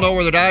 Monday we'll know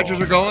where the Dodgers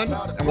are going,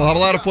 and we'll have a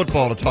lot of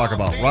football to talk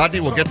about.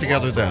 Rodney, we'll get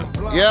together then.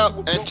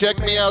 Yep, and check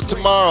me out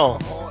tomorrow.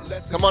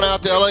 Come on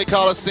out to LA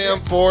Coliseum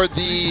for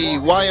the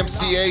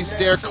YMCA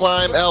Stair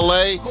Climb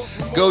LA.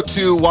 Go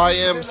to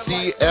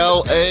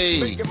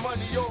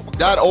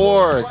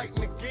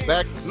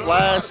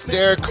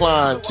ymcla.org/stair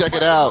climb. Check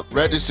it out.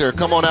 Register.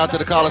 Come on out to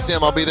the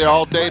Coliseum. I'll be there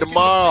all day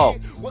tomorrow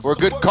for a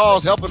good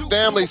cause, helping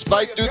families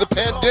fight through the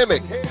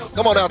pandemic.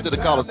 Come on out to the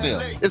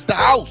Coliseum. It's the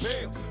house.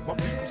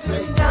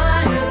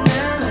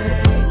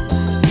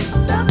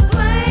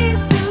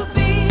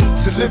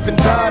 To live and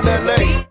die in LA.